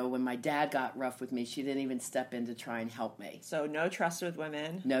 And, you know, when my dad got rough with me, she didn't even step in to try and help me. So no trust with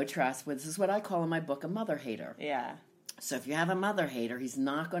women. No trust. This is what I call in my book a mother hater. Yeah. So if you have a mother hater, he's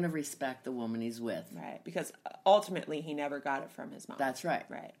not going to respect the woman he's with. Right. Because ultimately he never got it from his mom. That's right.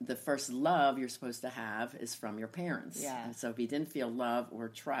 Right. The first love you're supposed to have is from your parents. Yeah. And so if he didn't feel love or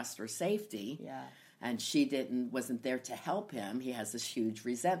trust or safety, Yeah. and she wasn't there to help him, he has this huge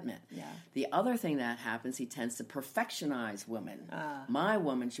resentment. Yeah. The other thing that happens, he tends to perfectionize women. My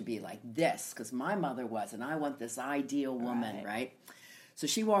woman should be like this because my mother was, and I want this ideal woman, right? So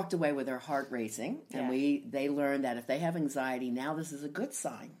she walked away with her heart racing, and they learned that if they have anxiety, now this is a good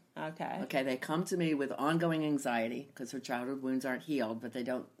sign. Okay, they come to me with ongoing anxiety because her childhood wounds aren't healed, but they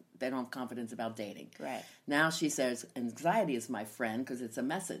don't have confidence about dating. Right. Now she says, anxiety is my friend because it's a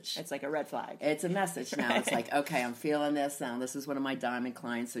message. It's like a red flag. It's a message now. Right. It's like, okay, I'm feeling this now. This is one of my diamond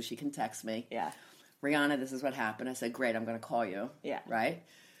clients, so she can text me. Yeah. Rihanna, this is what happened. I said, great, I'm going to call you. Yeah. Right?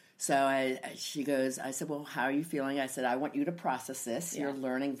 So she goes, I said, well, how are you feeling? I said, I want you to process this. Yeah. You're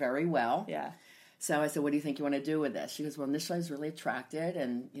learning very well. Yeah. So I said, what do you think you want to do with this? She goes, well, initially I was really attracted,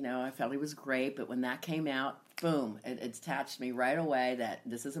 and, I felt he was great, but when that came out, boom, it attached me right away that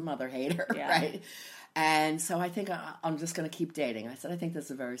this is a mother hater, right? And so I think I'm just going to keep dating. I said, I think that's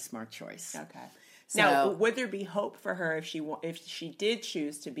a very smart choice. Okay. So, now, would there be hope for her if she did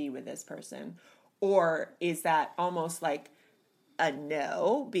choose to be with this person, or is that almost like a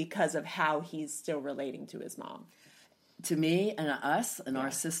no because of how he's still relating to his mom? To me and us and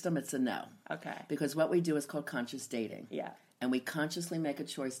our system, it's a no. Okay. Because what we do is called conscious dating. Yeah. And we consciously make a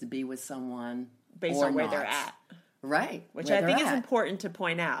choice to be with someone based on where they're at. Right. Which I think is important to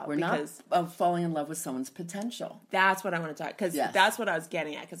point out. We're because not falling in love with someone's potential. That's what I want to talk, because that's what I was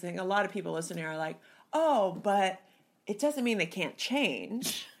getting at. Because I think a lot of people listening are like, oh, but it doesn't mean they can't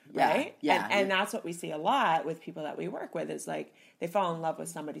change. Right? Yeah. And that's what we see a lot with people that we work with is like they fall in love with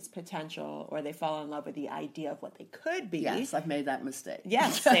somebody's potential, or they fall in love with the idea of what they could be. Yes, I've made that mistake.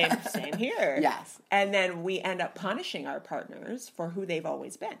 Yes, same here. Yes. And then we end up punishing our partners for who they've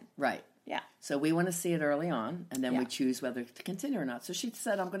always been. Right. Yeah. So we want to see it early on, and then we choose whether to continue or not. So she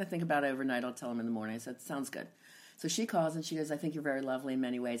said, I'm going to think about it overnight. I'll tell him in the morning. I said, sounds good. So she calls and she goes, I think you're very lovely in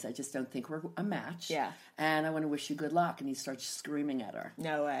many ways. I just don't think we're a match. Yeah. And I want to wish you good luck. And he starts screaming at her.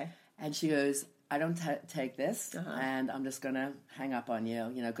 No way. And she goes, I don't take this, and I'm just going to hang up on you.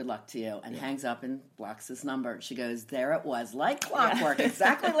 Good luck to you. And hangs up and blocks his number. She goes, there it was, like clockwork,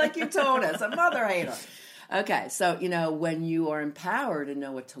 exactly like you told us, a mother hater. Okay, so, when you are empowered and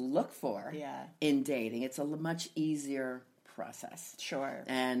know what to look for in dating, it's a much easier process. Sure.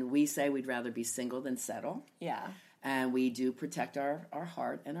 And we say we'd rather be single than settle. Yeah. And we do protect our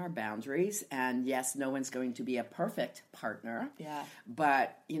heart and our boundaries. And yes, no one's going to be a perfect partner. Yeah.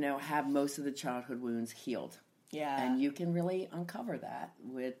 But, have most of the childhood wounds healed. Yeah. And you can really uncover that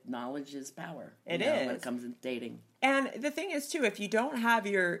with knowledge is power. It is. When it comes to dating. And the thing is, too, if you don't have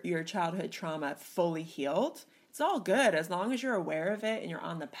your childhood trauma fully healed, it's all good as long as you're aware of it and you're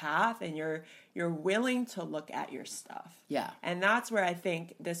on the path and you're willing to look at your stuff. Yeah. And that's where I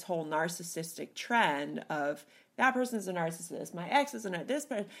think this whole narcissistic trend of that person's a narcissist, my ex is this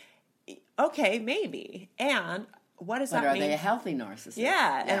person. Okay, maybe. And what does that mean? But are they a healthy narcissist?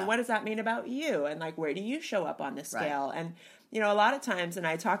 Yeah. And what does that mean about you? And like, where do you show up on the scale? Right. And a lot of times, and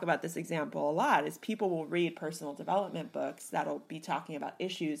I talk about this example a lot, is people will read personal development books that'll be talking about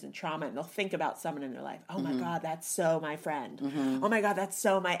issues and trauma, and they'll think about someone in their life. Oh my God, that's so my friend. Oh my God, that's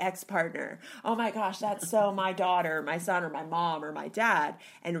so my ex-partner. Oh my gosh, that's so my daughter, my son, or my mom, or my dad.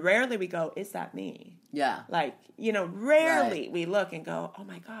 And rarely we go, is that me? Yeah. Like, rarely we look and go, oh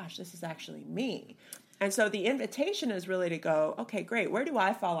my gosh, this is actually me. And so the invitation is really to go, okay, great. Where do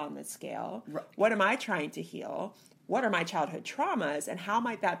I fall on this scale? Right. What am I trying to heal? What are my childhood traumas? And how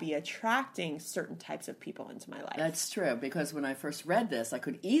might that be attracting certain types of people into my life? That's true. Because when I first read this, I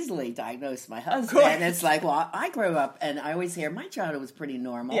could easily diagnose my husband. And it's like, well, I grew up and I always hear my childhood was pretty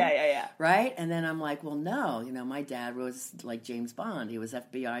normal. Yeah. Right? And then I'm like, well, no. My dad was like James Bond. He was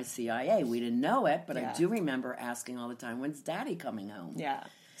FBI, CIA. We didn't know it, but I do remember asking all the time, when's Daddy coming home? Yeah.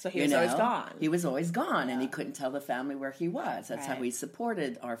 So he was always gone. He was always gone, and he couldn't tell the family where he was. That's how he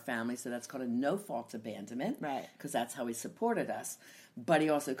supported our family, so that's called a no-fault abandonment. Right. Because that's how he supported us. But he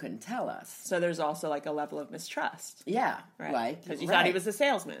also couldn't tell us. So there's also like a level of mistrust. Yeah. Right. Like, because you thought he was a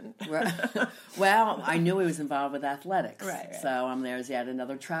salesman. Right. Well, I knew he was involved with athletics. Right. So I'm there as he had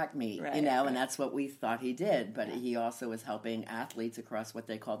another track meet, and that's what we thought he did. But he also was helping athletes across what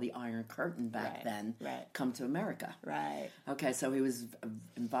they call the Iron Curtain back then come to America. Right. Okay, so he was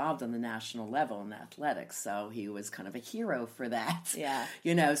involved on the national level in athletics, so he was kind of a hero for that. Yeah.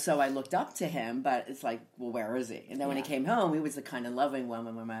 So I looked up to him, but it's like, well, where is he? And then when he came home, he was the kind of loving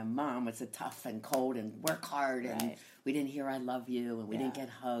woman, when my mom was a tough and cold and work hard, and we didn't hear I love you, and we didn't get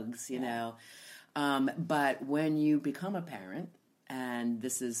hugs, you know. But when you become a parent, and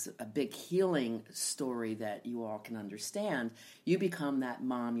this is a big healing story that you all can understand, you become that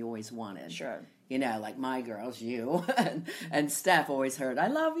mom you always wanted. Sure. like my girls, you and Steph always heard, I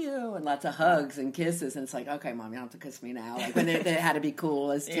love you, and lots of hugs and kisses. And it's like, okay, Mom, you don't have to kiss me now. Like when they had to be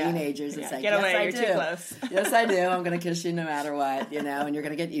cool as teenagers. It's like, get away, you're too close. Yes, I do. I'm going to kiss you no matter what, and you're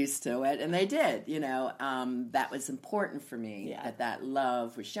going to get used to it. And they did, that was important for me, that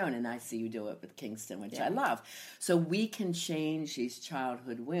love was shown. And I see you do it with Kingston, which I love. So we can change these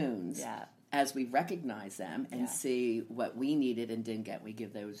childhood wounds. As we recognize them and see what we needed and didn't get, we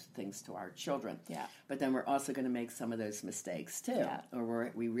give those things to our children. But then we're also going to make some of those mistakes too.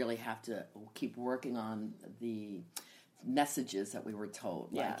 Or we really have to keep working on the messages that we were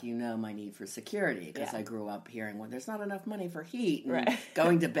told. Like, my need for security, because I grew up hearing, well, there's not enough money for heat. And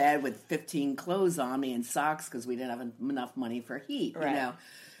going to bed with 15 clothes on me and socks because we didn't have enough money for heat,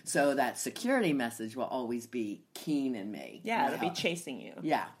 So that security message will always be keen in me. It'll be chasing you.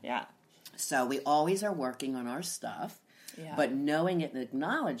 Yeah. So we always are working on our stuff, but knowing it and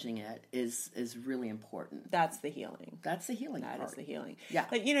acknowledging it is really important. That's the healing. That's the healing part. That is the healing. Yeah.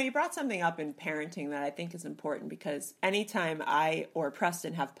 But, you brought something up in parenting that I think is important, because anytime I or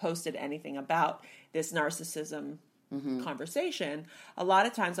Preston have posted anything about this narcissism conversation, a lot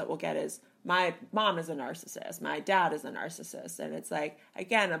of times what we'll get is, my mom is a narcissist, my dad is a narcissist. And it's like,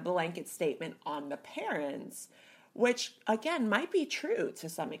 again, a blanket statement on the parents, which, again, might be true to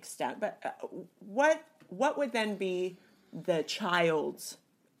some extent, but what would then be the child's,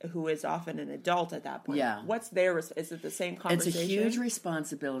 who is often an adult at that point? What's their, is it the same conversation? It's a huge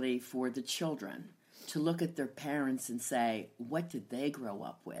responsibility for the children to look at their parents and say, what did they grow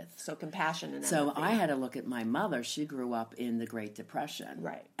up with? So compassion and So empathy. I had to look at my mother. She grew up in the Great Depression.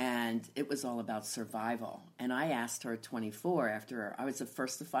 Right. And it was all about survival. And I asked her at 24, after I was the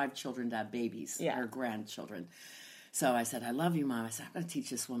first of 5 children to have babies, her grandchildren. So I said, I love you, Mom. I said, I'm going to teach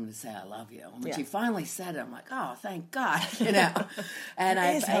this woman to say I love you. And when she finally said it, I'm like, oh, thank God, And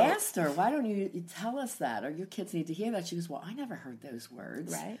I asked her, why don't you tell us that? Or your kids need to hear that. She goes, well, I never heard those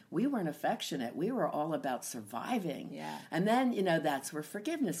words. Right. We weren't affectionate. We were all about surviving. Yeah. And then, that's where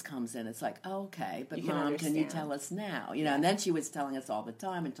forgiveness comes in. It's like, oh, okay, but Mom, can you tell us now? And then she was telling us all the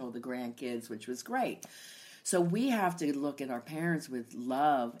time and told the grandkids, which was great. So we have to look at our parents with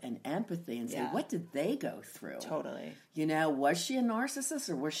love and empathy and say, what did they go through? Totally. Was she a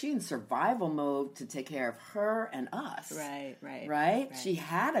narcissist, or was she in survival mode to take care of her and us? Right? She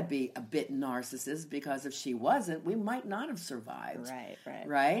had to be a bit narcissist, because if she wasn't, we might not have survived.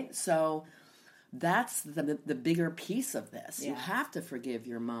 Right? So that's the bigger piece of this. You have to forgive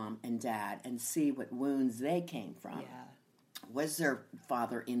your mom and dad and see what wounds they came from. Was their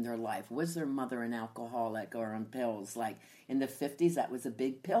father in their life? Was their mother an alcoholic or on pills? Like in the 50s, that was a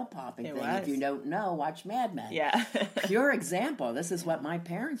big pill popping thing. If you don't know, watch Mad Men. Pure example. This is what my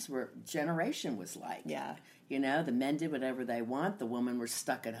parents' generation was like. The men did whatever they want. The women were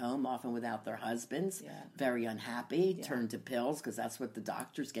stuck at home, often without their husbands, very unhappy, turned to pills because that's what the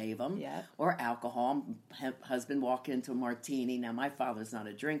doctors gave them, or alcohol. Husband walked into a martini. Now, my father's not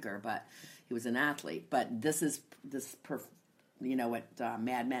a drinker, but he was an athlete. But what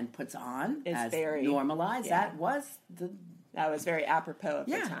Mad Men puts on as very normalized. That was very apropos of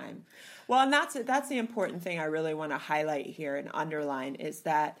the time. Well, and that's the important thing I really want to highlight here and underline, is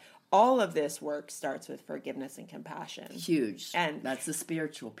that all of this work starts with forgiveness and compassion. Huge. And that's the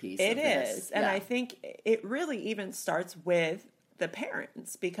spiritual piece. It is. And I think it really even starts with the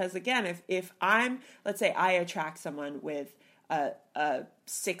parents, because again, if let's say I attract someone with a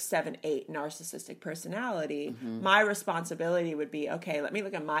 6, 7, 8 narcissistic personality, my responsibility would be, okay, let me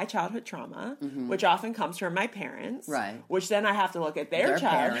look at my childhood trauma, which often comes from my parents, which then I have to look at their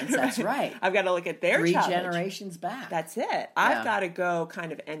parents. That's right. I've got to look at their 3 generations back. That's it. I've got to go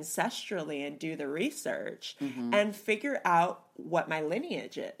kind of ancestrally and do the research and figure out what my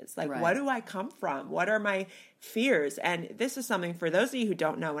lineage is. Like, what do I come from? What are my fears? And this is something, for those of you who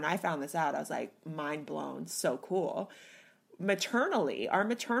don't know, when I found this out, I was like, mind blown. So cool. Maternally, our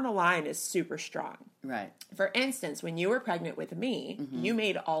maternal line is super strong. Right. For instance, when you were pregnant with me, you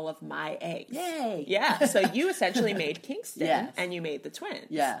made all of my eggs. Yay! Yeah. So you essentially made Kingston and you made the twins.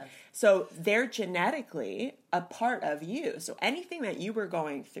 Yes. So they're genetically a part of you. So anything that you were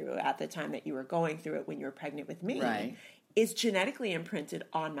going through at the time that you were going through it when you were pregnant with me is genetically imprinted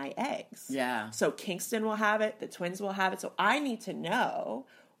on my eggs. Yeah. So Kingston will have it, the twins will have it. So I need to know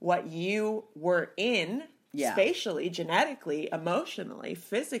what you were in spatially, genetically, emotionally,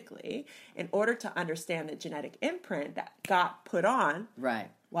 physically, in order to understand the genetic imprint that got put on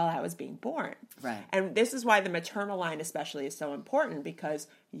while I was being born. Right. And this is why the maternal line especially is so important, because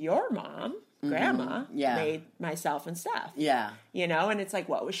your mom grandma Yeah. made myself and Steph. Yeah. You know, and it's like,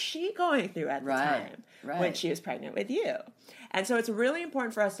 what was she going through at the time when she was pregnant with you? And so it's really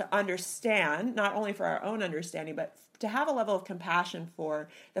important for us to understand, not only for our own understanding, but to have a level of compassion for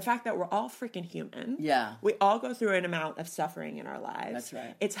the fact that we're all freaking human. Yeah. We all go through an amount of suffering in our lives. That's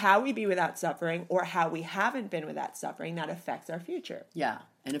right. It's how we be without suffering or how we haven't been without suffering that affects our future. Yeah.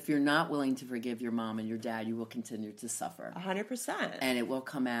 And if you're not willing to forgive your mom and your dad, you will continue to suffer. 100%. And it will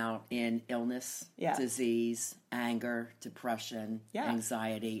come out in illness, Yeah. disease, anger, depression,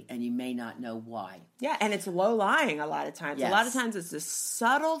 anxiety, and you may not know why. Yeah, and it's low-lying a lot of times. Yes. A lot of times it's this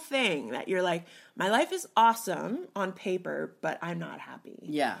subtle thing that you're like, my life is awesome on paper, but I'm not happy.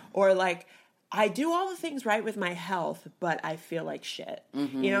 Yeah. Or like, I do all the things right with my health, but I feel like shit.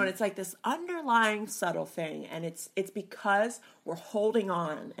 You know, and it's like this underlying subtle thing, and it's because we're holding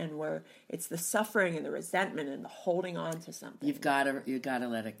on, and it's the suffering and the resentment and the holding on to something. You got to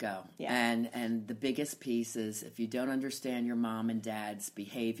let it go. Yeah. And the biggest piece is if you don't understand your mom and dad's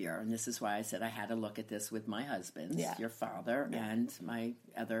behavior, and this is why I said I had to look at this with my husbands, your father and my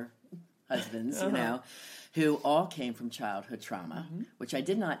other husbands, you know, who all came from childhood trauma, which I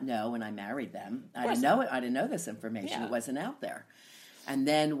did not know when I married them. I didn't know this information. Yeah. It wasn't out there. And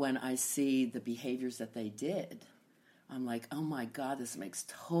then when I see the behaviors that they did, I'm like, oh my God, this makes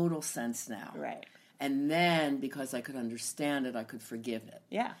total sense now. Right. And then because I could understand it, I could forgive it.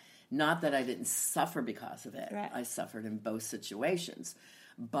 Yeah. Not that I didn't suffer because of it. Right. I suffered in both situations.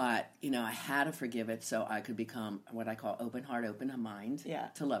 But, you know, I had to forgive it so I could become what I call open heart, open mind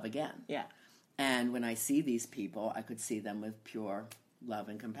to love again. Yeah. And when I see these people, I could see them with pure love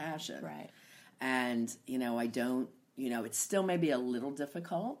and compassion. Right. And, you know, I don't, you know, it still may be a little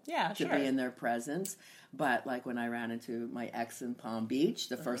difficult to be in their presence. But like when I ran into my ex in Palm Beach,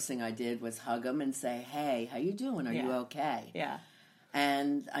 the first thing I did was hug him and say, hey, how you doing? Are you okay? Yeah.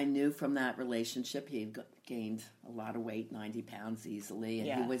 And I knew from that relationship he had gained a lot of weight, 90 pounds easily,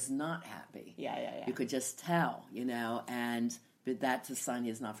 and he was not happy. Yeah. You could just tell, you know, but that's a sign he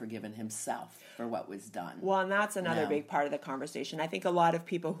has not forgiven himself for what was done. Well, and that's another big part of the conversation. I think a lot of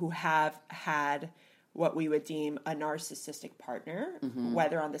people who have had what we would deem a narcissistic partner,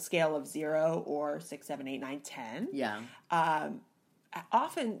 whether on the scale of 0 or 6, 7, 8, 9, 10,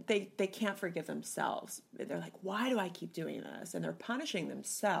 often they can't forgive themselves. They're like, why do I keep doing this? And they're punishing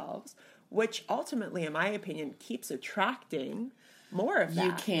themselves, which ultimately, in my opinion, keeps attracting more of that.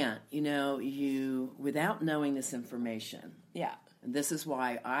 You can't, you know, without knowing this information. Yeah. And this is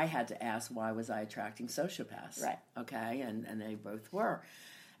why I had to ask, why was I attracting sociopaths? Right. Okay, and they both were.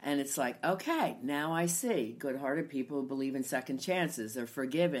 And it's like, okay, now I see. Good-hearted people who believe in second chances. They're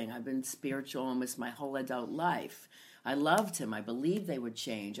forgiving. I've been spiritual almost my whole adult life. I loved him. I believed they would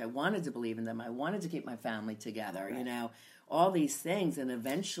change. I wanted to believe in them. I wanted to keep my family together, you know, all these things. And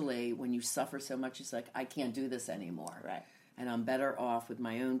eventually, when you suffer so much, it's like, I can't do this anymore. Right. And I'm better off with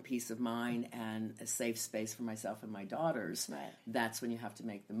my own peace of mind and a safe space for myself and my daughters. Right. That's when you have to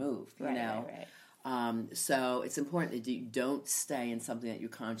make the move, you know. Right. So it's important that you don't stay in something that you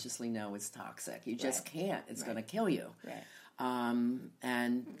consciously know is toxic. You just can't. It's going to kill you. Right.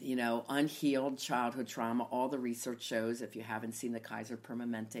 And, you know, unhealed childhood trauma, all the research shows, if you haven't seen the Kaiser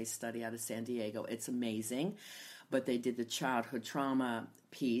Permanente study out of San Diego, it's amazing. But they did the childhood trauma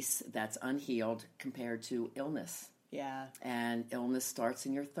piece that's unhealed compared to illness. Yeah. And illness starts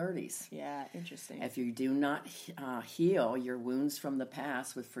in your 30s. Yeah, interesting. If you do not heal your wounds from the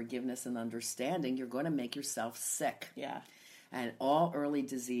past with forgiveness and understanding, you're going to make yourself sick. Yeah. And all early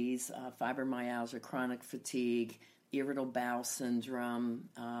disease, fibromyalgia, chronic fatigue, irritable bowel syndrome,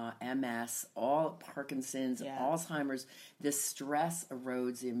 MS, all Parkinson's, Alzheimer's, this stress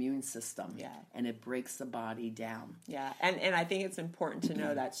erodes the immune system. Yeah. And it breaks the body down. Yeah. And I think it's important to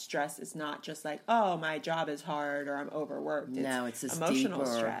know that stress is not just like, oh, my job is hard or I'm overworked. No, it's this emotional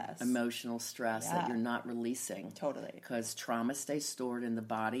deeper stress. Emotional stress that you're not releasing. Totally. Because trauma stays stored in the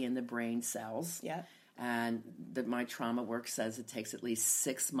body and the brain cells. Yeah. And my trauma work says it takes at least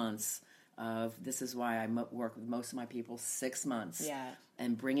 6 months this is why I work with most of my people, 6 months. Yeah.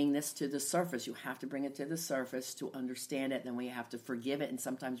 And bringing this to the surface, you have to bring it to the surface to understand it. Then we have to forgive it and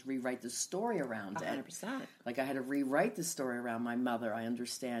sometimes rewrite the story around 100%. it. Like I had to rewrite the story around my mother. I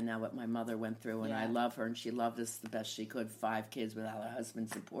understand now what my mother went through, and I love her, and she loved us the best she could. 5 kids without a husband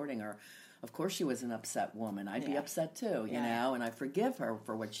supporting her. Of course she was an upset woman. I'd be upset too, you know, and I forgive her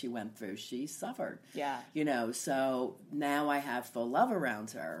for what she went through. She suffered. Yeah. You know, so now I have full love around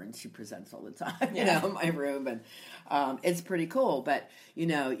her, and she presents all the time, you know, in my room, and it's pretty cool. But,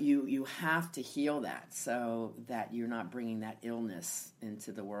 you have to heal that so that you're not bringing that illness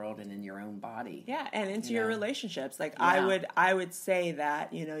into the world and in your own body. Yeah, and into your relationships. Like Yeah. I would say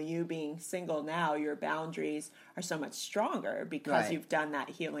that, you being single now, your boundaries are so much stronger because Right. you've done that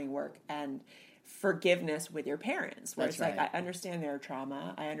healing work and forgiveness with your parents. Where That's it's like, right. I understand their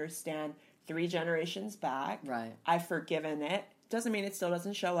trauma. I understand 3 generations back. Right. I've forgiven it. Doesn't mean it still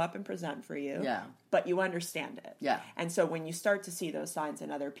doesn't show up and present for you. Yeah. But you understand it. Yeah. And so when you start to see those signs in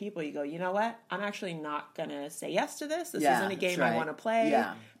other people, you go, you know what? I'm actually not going to say yes to this. This Yeah, isn't a game that's I right. want to play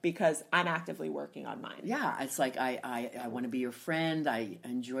Yeah. because I'm actively working on mine. Yeah, it's like I want to be your friend. I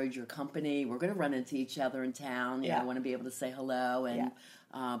enjoyed your company. We're going to run into each other in town. Yeah. I want to be able to say hello, and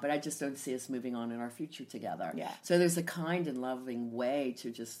Yeah. but I just don't see us moving on in our future together. Yeah. So there's a kind and loving way to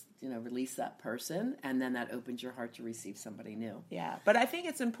just release that person, and then that opens your heart to receive somebody new. Yeah, but I think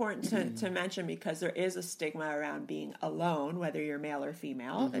it's important to mention because there is a stigma around being alone, whether you're male or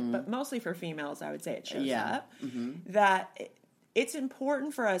female, but mostly for females, I would say it shows up, that it's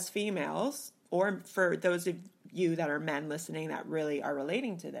important for us females, or for those of you that are men listening that really are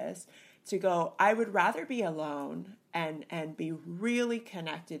relating to this, to go, I would rather be alone and be really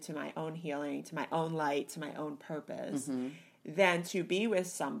connected to my own healing, to my own light, to my own purpose, than to be with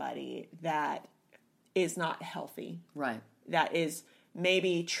somebody that is not healthy. Right. That is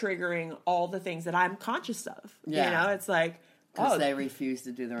maybe triggering all the things that I'm conscious of. Yeah. It's like, Because they refuse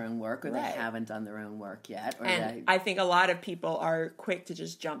to do their own work, or Right. they haven't done their own work yet. Or and I think a lot of people are quick to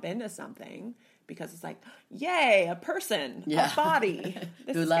just jump into something because it's like, yay, a person, Yeah. a body.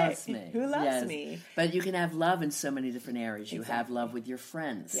 This who is loves great. me. Who loves Yes. me. But you can have love in so many different areas. You have Exactly. love with your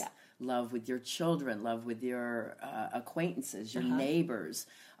friends, Yeah. love with your children, love with your acquaintances, Uh-huh. your neighbors,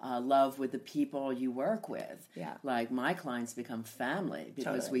 love with the people you work with. Yeah. Like my clients become family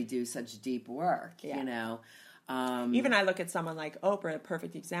because Totally. we do such deep work, Yeah. Even I look at someone like Oprah, a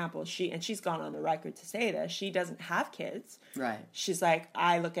perfect example. She's gone on the record to say this. She doesn't have kids. Right. She's like,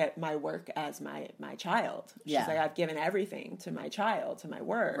 I look at my work as my child. She's Yeah. like, I've given everything to my child, to my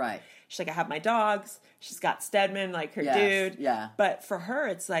work. Right. She's like, I have my dogs. She's got Stedman, like her Yes. dude. Yeah. But for her,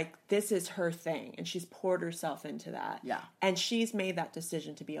 it's like, this is her thing. And she's poured herself into that. Yeah. And she's made that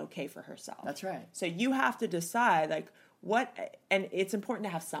decision to be okay for herself. That's right. So you have to decide, like, and it's important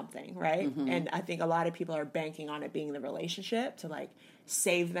to have something, right? Mm-hmm. And I think a lot of people are banking on it being the relationship to like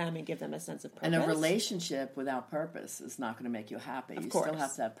save them and give them a sense of purpose. And a relationship without purpose is not going to make you happy. You course. still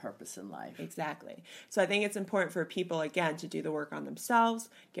have to have purpose in life. Exactly. So I think it's important for people, again, to do the work on themselves,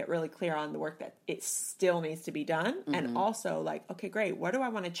 get really clear on the work that it still needs to be done, and also like, okay, great, what do I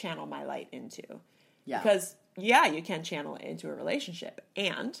want to channel my light into? Yeah. Because, yeah, you can channel it into a relationship.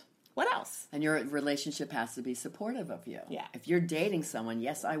 And what else? And your relationship has to be supportive of you. Yeah. If you're dating someone,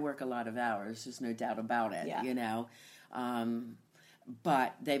 yes, I work a lot of hours. There's no doubt about it. Yeah.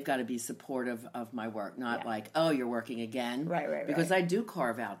 But they've got to be supportive of my work, not Yeah. like, oh, you're working again. Right. Because I do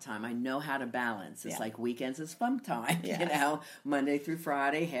carve out time. I know how to balance. It's Yeah. like weekends is fun time. Yeah. Monday through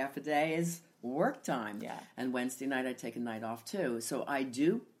Friday, half a day is work time. Yeah. And Wednesday night, I take a night off too. So I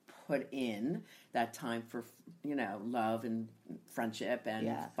do put in that time for, love and friendship and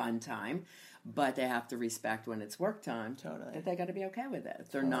Yeah. fun time. But they have to respect when it's work time. Totally. That they got to be okay with it. If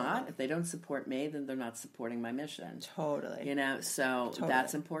they're not, if they don't support me, then they're not supporting my mission. Totally. So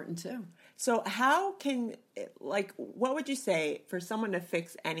that's important too. So how can, what would you say for someone to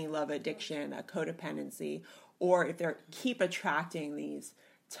fix any love addiction, a codependency, or if they keep attracting these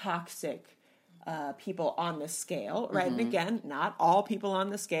toxic people on the scale, right? And again, not all people on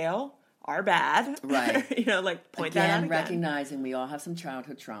the scale are bad. Right. Point that out again. Recognizing we all have some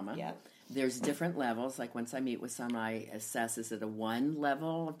childhood trauma. Yeah. There's different levels. Like once I meet with some, I assess, is it a 1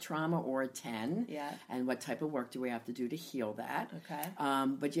 level of trauma or a 10? Yeah. And what type of work do we have to do to heal that? Okay.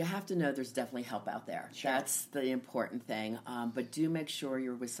 But you have to know there's definitely help out there. Sure. That's the important thing. But do make sure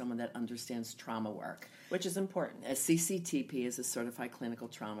you're with someone that understands trauma work. Which is important. A CCTP is a certified clinical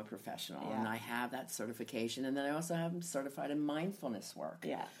trauma professional, Yeah. and I have that certification. And then I also have them certified in mindfulness work.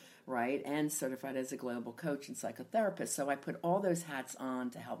 Yeah. Right, and certified as a global coach and psychotherapist. So I put all those hats on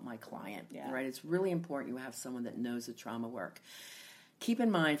to help my client. Yeah. Right, it's really important you have someone that knows the trauma work. Keep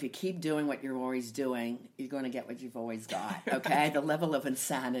in mind, if you keep doing what you're always doing, you're going to get what you've always got. Okay, the level of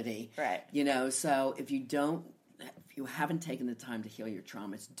insanity. Right. So if you haven't taken the time to heal your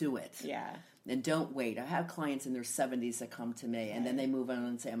traumas, do it. Yeah. And don't wait. I have clients in their 70s that come to me, and then they move on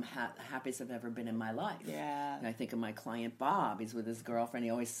and say, I'm happiest I've ever been in my life. Yeah. And I think of my client, Bob. He's with his girlfriend.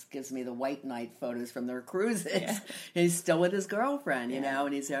 He always gives me the white night photos from their cruises. Yeah. He's still with his girlfriend, you Yeah. know,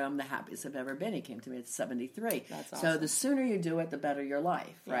 and he said, I'm the happiest I've ever been. He came to me at 73. That's So awesome. the sooner you do it, the better your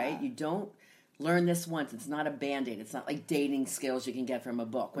life, right? Yeah. You don't learn this once. It's not a Band-Aid. It's not like dating skills you can get from a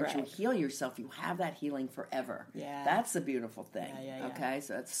book. Once you heal yourself, you have that healing forever. Yeah. That's the beautiful thing. Yeah. Okay?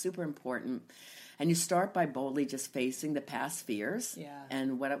 So that's super important. And you start by boldly just facing the past fears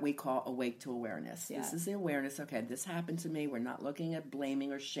and what we call awake to awareness. This is the awareness, okay, this happened to me. We're not looking at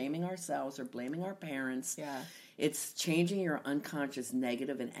blaming or shaming ourselves or blaming our parents. It's changing your unconscious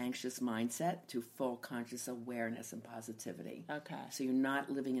negative and anxious mindset to full conscious awareness and positivity. Okay. So you're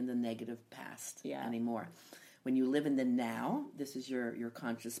not living in the negative past anymore. When you live in the now, this is your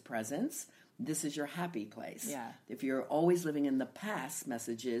conscious presence. This is your happy place. Yeah. If you're always living in the past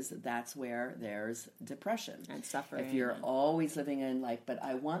messages, that's where there's depression. And suffering. If you're always living in like, but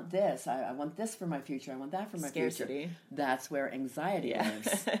I want this, I want this for my future, I want that for my Scarcity. future. That's where anxiety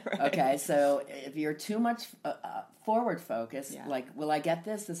lives. Right. Okay, so if you're too much forward focused, like, will I get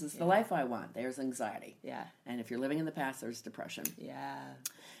this? This is the life I want. There's anxiety. Yeah. And if you're living in the past, there's depression. Yeah.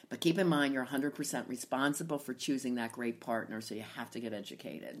 But keep in mind, you're 100% responsible for choosing that great partner, so you have to get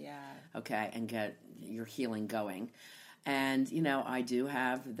educated. Yeah. Okay, and get your healing going. And, you know, I do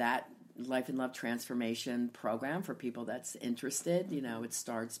have that Life and Love Transformation program for people that's interested. You know, it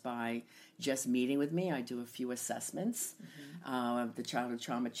starts by just meeting with me. I do a few assessments. The Childhood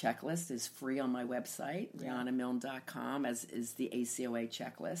Trauma Checklist is free on my website, RihannaMilne.com, as is the ACOA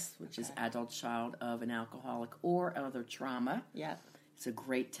checklist, which is adult child of an alcoholic or other trauma. Yeah. It's a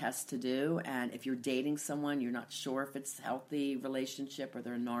great test to do. And if you're dating someone, you're not sure if it's a healthy relationship or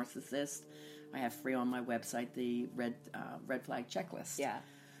they're a narcissist, I have free on my website the red flag checklist. Yeah.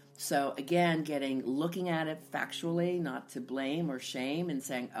 So again, looking at it factually, not to blame or shame, and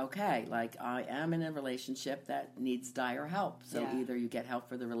saying, okay, like I am in a relationship that needs dire help. So either you get help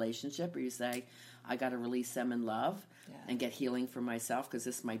for the relationship, or you say, I got to release them in love and get healing for myself, because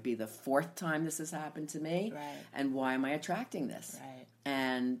this might be the 4th time this has happened to me. Right. And why am I attracting this? Right.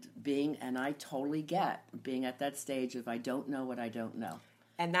 And I totally get being at that stage of I don't know what I don't know.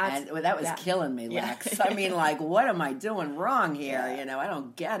 And that was killing me, Lex. I mean, like, what am I doing wrong here? You know, I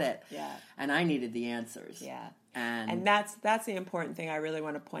don't get it. Yeah. And I needed the answers. Yeah. And that's the important thing I really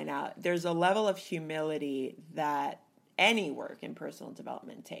want to point out. There's a level of humility that any work in personal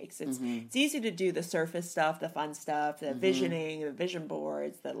development takes. It's easy to do the surface stuff, the fun stuff, the visioning, the vision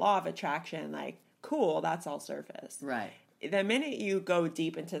boards, the law of attraction. Like, cool, that's all surface. Right. The minute you go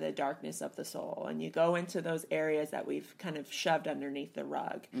deep into the darkness of the soul and you go into those areas that we've kind of shoved underneath the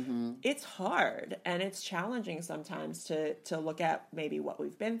rug, it's hard and it's challenging sometimes to look at maybe what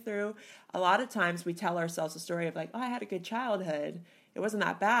we've been through. A lot of times we tell ourselves a story of like, oh, I had a good childhood. It wasn't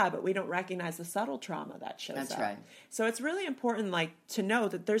that bad, but we don't recognize the subtle trauma that shows up. That's right. So it's really important, like, to know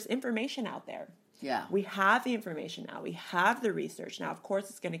that there's information out there. Yeah. We have the information now. We have the research now. Of course,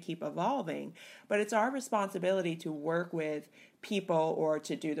 it's going to keep evolving, but it's our responsibility to work with people or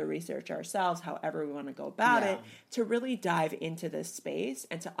to do the research ourselves, however we want to go about it, to really dive into this space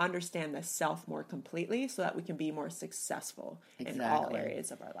and to understand the self more completely so that we can be more successful in all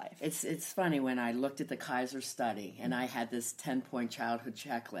areas of our life. It's funny, when I looked at the Kaiser study and I had this 10-point childhood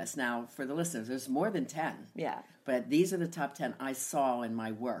checklist. Now, for the listeners, there's more than 10. Yeah. But these are the top 10 I saw in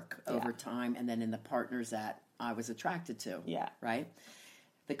my work over time, and then in the partners that I was attracted to. Yeah. Right?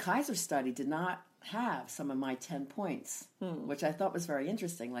 The Kaiser study did not have some of my 10 points, which I thought was very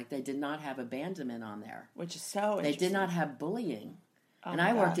interesting. Like, they did not have abandonment on there. Which is so interesting. They did not have bullying. Oh, and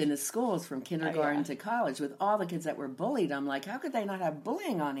I worked in the schools from kindergarten to college with all the kids that were bullied. I'm like, how could they not have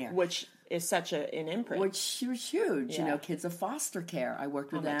bullying on here? Which is such an imprint. Which was huge. You know, kids of foster care. I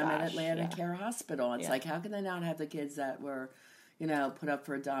worked with them at Atlanta Care Hospital. It's like, how can they not have the kids that were, you know, put up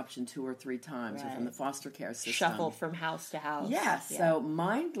for adoption 2 or 3 times or from the foster care system? Shuffled from house to house. Yes. Yeah. So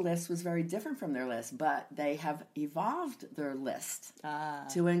my list was very different from their list, but they have evolved their list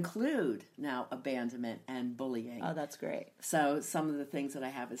to include now abandonment and bullying. Oh, that's great. So some of the things that I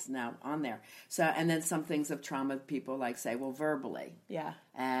have is now on there. So, and then some things of trauma, people like say, well, verbally. Yeah.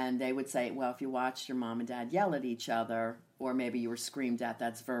 And they would say, well, if you watched your mom and dad yell at each other, or maybe you were screamed at,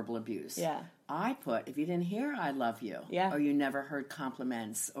 that's verbal abuse. Yeah. I put, if you didn't hear I love you, or you never heard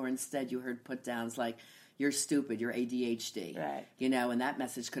compliments, or instead you heard put downs like, you're stupid, you're ADHD. Right. You know, and that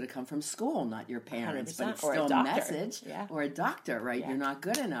message could have come from school, not your parents, but it's or still a message. Yeah. Or a doctor, right? Yeah. You're not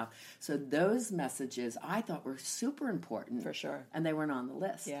good enough. So those messages I thought were super important. For sure. And they weren't on the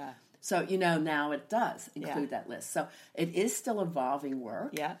list. Yeah. So, you know, now it does include that list. So it is still evolving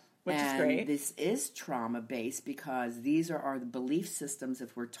work. Yeah. Which is great. This is trauma-based because these are our belief systems.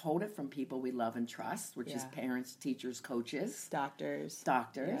 If we're told it from people we love and trust, which is parents, teachers, coaches, doctors,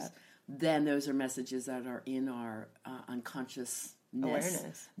 then those are messages that are in our unconscious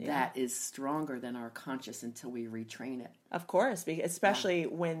Awareness, yeah. that is stronger than our conscious until we retrain it. Of course, especially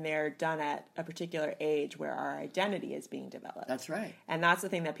when they're done at a particular age where our identity is being developed. That's right. And that's the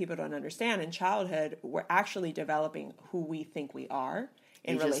thing that people don't understand. In childhood, we're actually developing who we think we are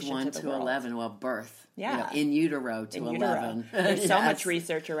in relation to the world. Ages 1 to 11, well, birth. Yeah. In utero to 11. There's so much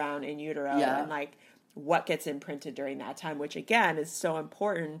research around in utero Yeah. and like what gets imprinted during that time, which again is so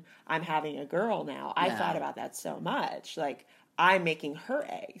important. I'm having a girl now. I thought about that so much. Like, I'm making her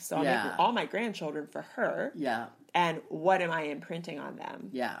eggs. So I'm making all my grandchildren for her. Yeah. And what am I imprinting on them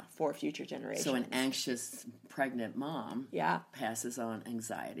Yeah. for future generations? So an anxious pregnant mom Yeah. passes on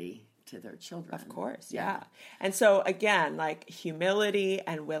anxiety to their children. Of course, yeah. And so again, like humility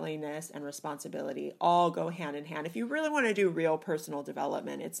and willingness and responsibility all go hand in hand. If you really want to do real personal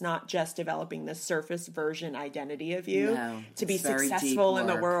development, it's not just developing the surface version identity of you to be successful in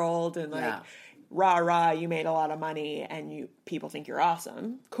the world and like rah, you made a lot of money and people think you're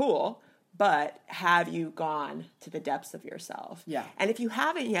awesome. Cool. But have you gone to the depths of yourself? Yeah. And if you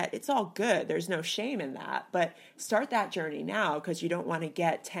haven't yet, it's all good. There's no shame in that. But start that journey now because you don't want to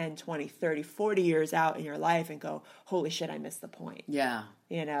get 10, 20, 30, 40 years out in your life and go, holy shit, I missed the point. Yeah.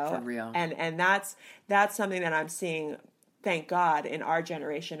 You know? For real. And that's something that I'm seeing, thank God, in our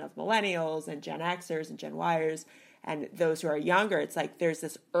generation of millennials and Gen Xers and Gen Yers and those who are younger. It's like there's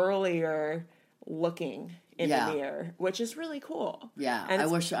this earlier looking in the mirror, which is really cool. Yeah, and I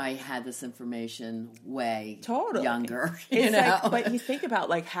wish I had this information way totally younger. It's like, but you think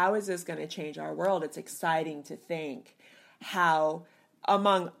about like, how is this going to change our world? It's exciting to think how,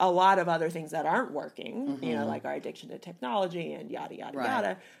 among a lot of other things that aren't working, you know, like our addiction to technology and yada, yada,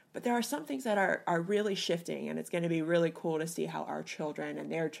 yada. But there are some things that are really shifting, and it's going to be really cool to see how our children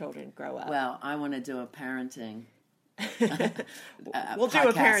and their children grow up. Well, I want to do a parenting we'll do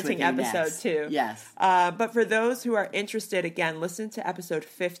a parenting episode too. Yes. But for those who are interested, again, listen to episode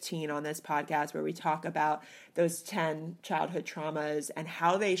 15 on this podcast where we talk about those 10 childhood traumas and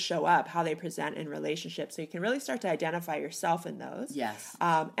how they show up, how they present in relationships. So you can really start to identify yourself in those. Yes.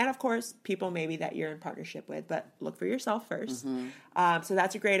 And of course, people maybe that you're in partnership with, but look for yourself first. So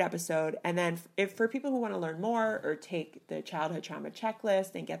that's a great episode. And then if for people who want to learn more or take the childhood trauma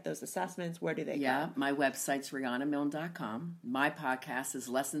checklist and get those assessments, where do they go? Yeah, my website's RihannaMilne.com. My podcast is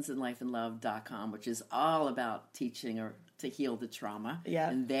LessonsInLifeAndLove.com, which is all about teaching or to heal the trauma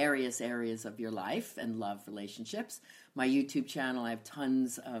in various areas of your life and love relationships. My YouTube channel, I have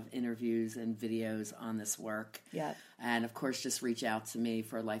tons of interviews and videos on this work. Yeah. And of course, just reach out to me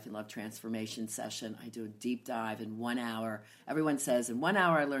for a life and love transformation session. I do a deep dive in 1 hour. Everyone says in 1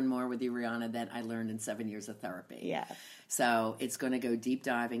 hour I learn more with you, Rihanna, than I learned in 7 years of therapy. Yeah. So it's going to go deep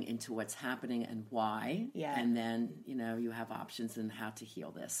diving into what's happening and why. Yeah. And then, you know, you have options in how to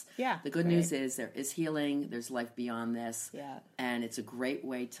heal this. Yeah. The good news is there is healing. There's life beyond this. Yeah. And it's a great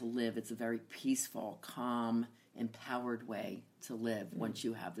way to live. It's a very peaceful, calm, empowered way to live once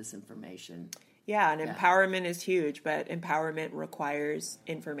you have this information. Yeah, and empowerment is huge, but empowerment requires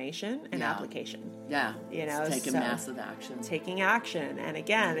information and application. Yeah. You know, taking massive action. Taking action. And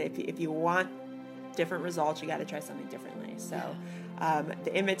again, if you want different results, you got to try something differently. So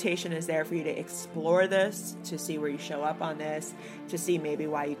the invitation is there for you to explore this, to see where you show up on this, to see maybe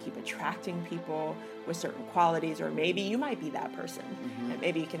why you keep attracting people with certain qualities, or maybe you might be that person. And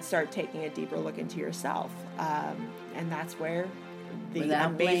maybe you can start taking a deeper look into yourself. And that's where the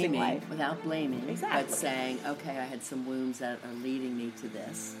amazing life. Without blaming. Exactly. But saying, okay, I had some wounds that are leading me to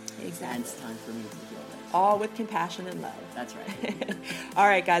this. Exactly. And it's time for me to heal this. All with compassion and love. That's right. All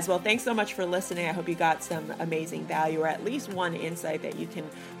right, guys. Well, thanks so much for listening. I hope you got some amazing value or at least one insight that you can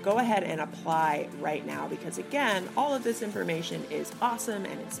go ahead and apply right now. Because again, all of this information is awesome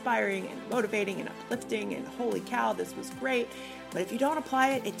and inspiring and motivating and uplifting and holy cow, this was great. But if you don't apply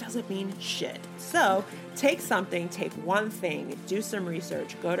it, it doesn't mean shit. So take something, take one thing, do some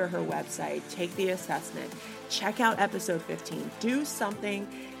research, go to her website, take the assessment, check out episode 15, do something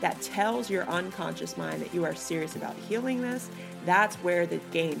that tells your unconscious mind that you are serious about healing this. That's where the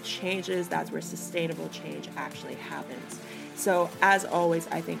game changes. That's where sustainable change actually happens. So as always,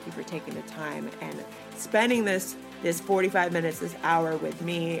 I thank you for taking the time and spending this 45 minutes, this hour with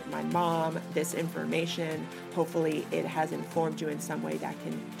me, my mom, this information. Hopefully it has informed you in some way that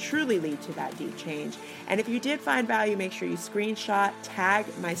can truly lead to that deep change. And if you did find value, make sure you screenshot, tag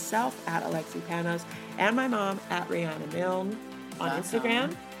myself at Alexi Panos and my mom at Rihanna Milne on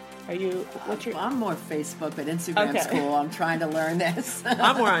Instagram. What's your... I'm more Facebook, but Instagram's cool. I'm trying to learn this.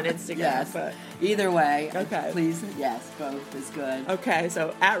 I'm more on Instagram. Yes. But... Either way. Okay. Please, yes, both is good. Okay,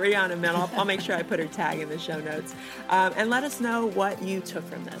 so at Rihanna Milne, I'll make sure I put her tag in the show notes. And let us know what you took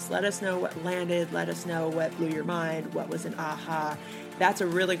from this. Let us know what landed. Let us know what blew your mind, what was an aha. That's a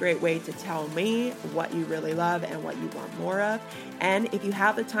really great way to tell me what you really love and what you want more of. And if you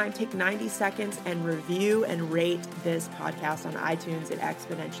have the time, take 90 seconds and review and rate this podcast on iTunes. It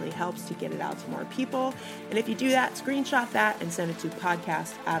exponentially helps to get it out to more people. And if you do that, screenshot that and send it to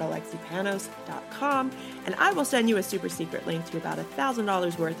podcast@alexipanos.com. And I will send you a super secret link to about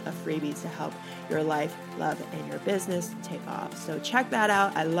 $1,000 worth of freebies to help your life, love, and your business take off. So check that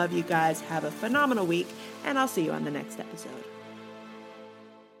out. I love you guys. Have a phenomenal week, and I'll see you on the next episode.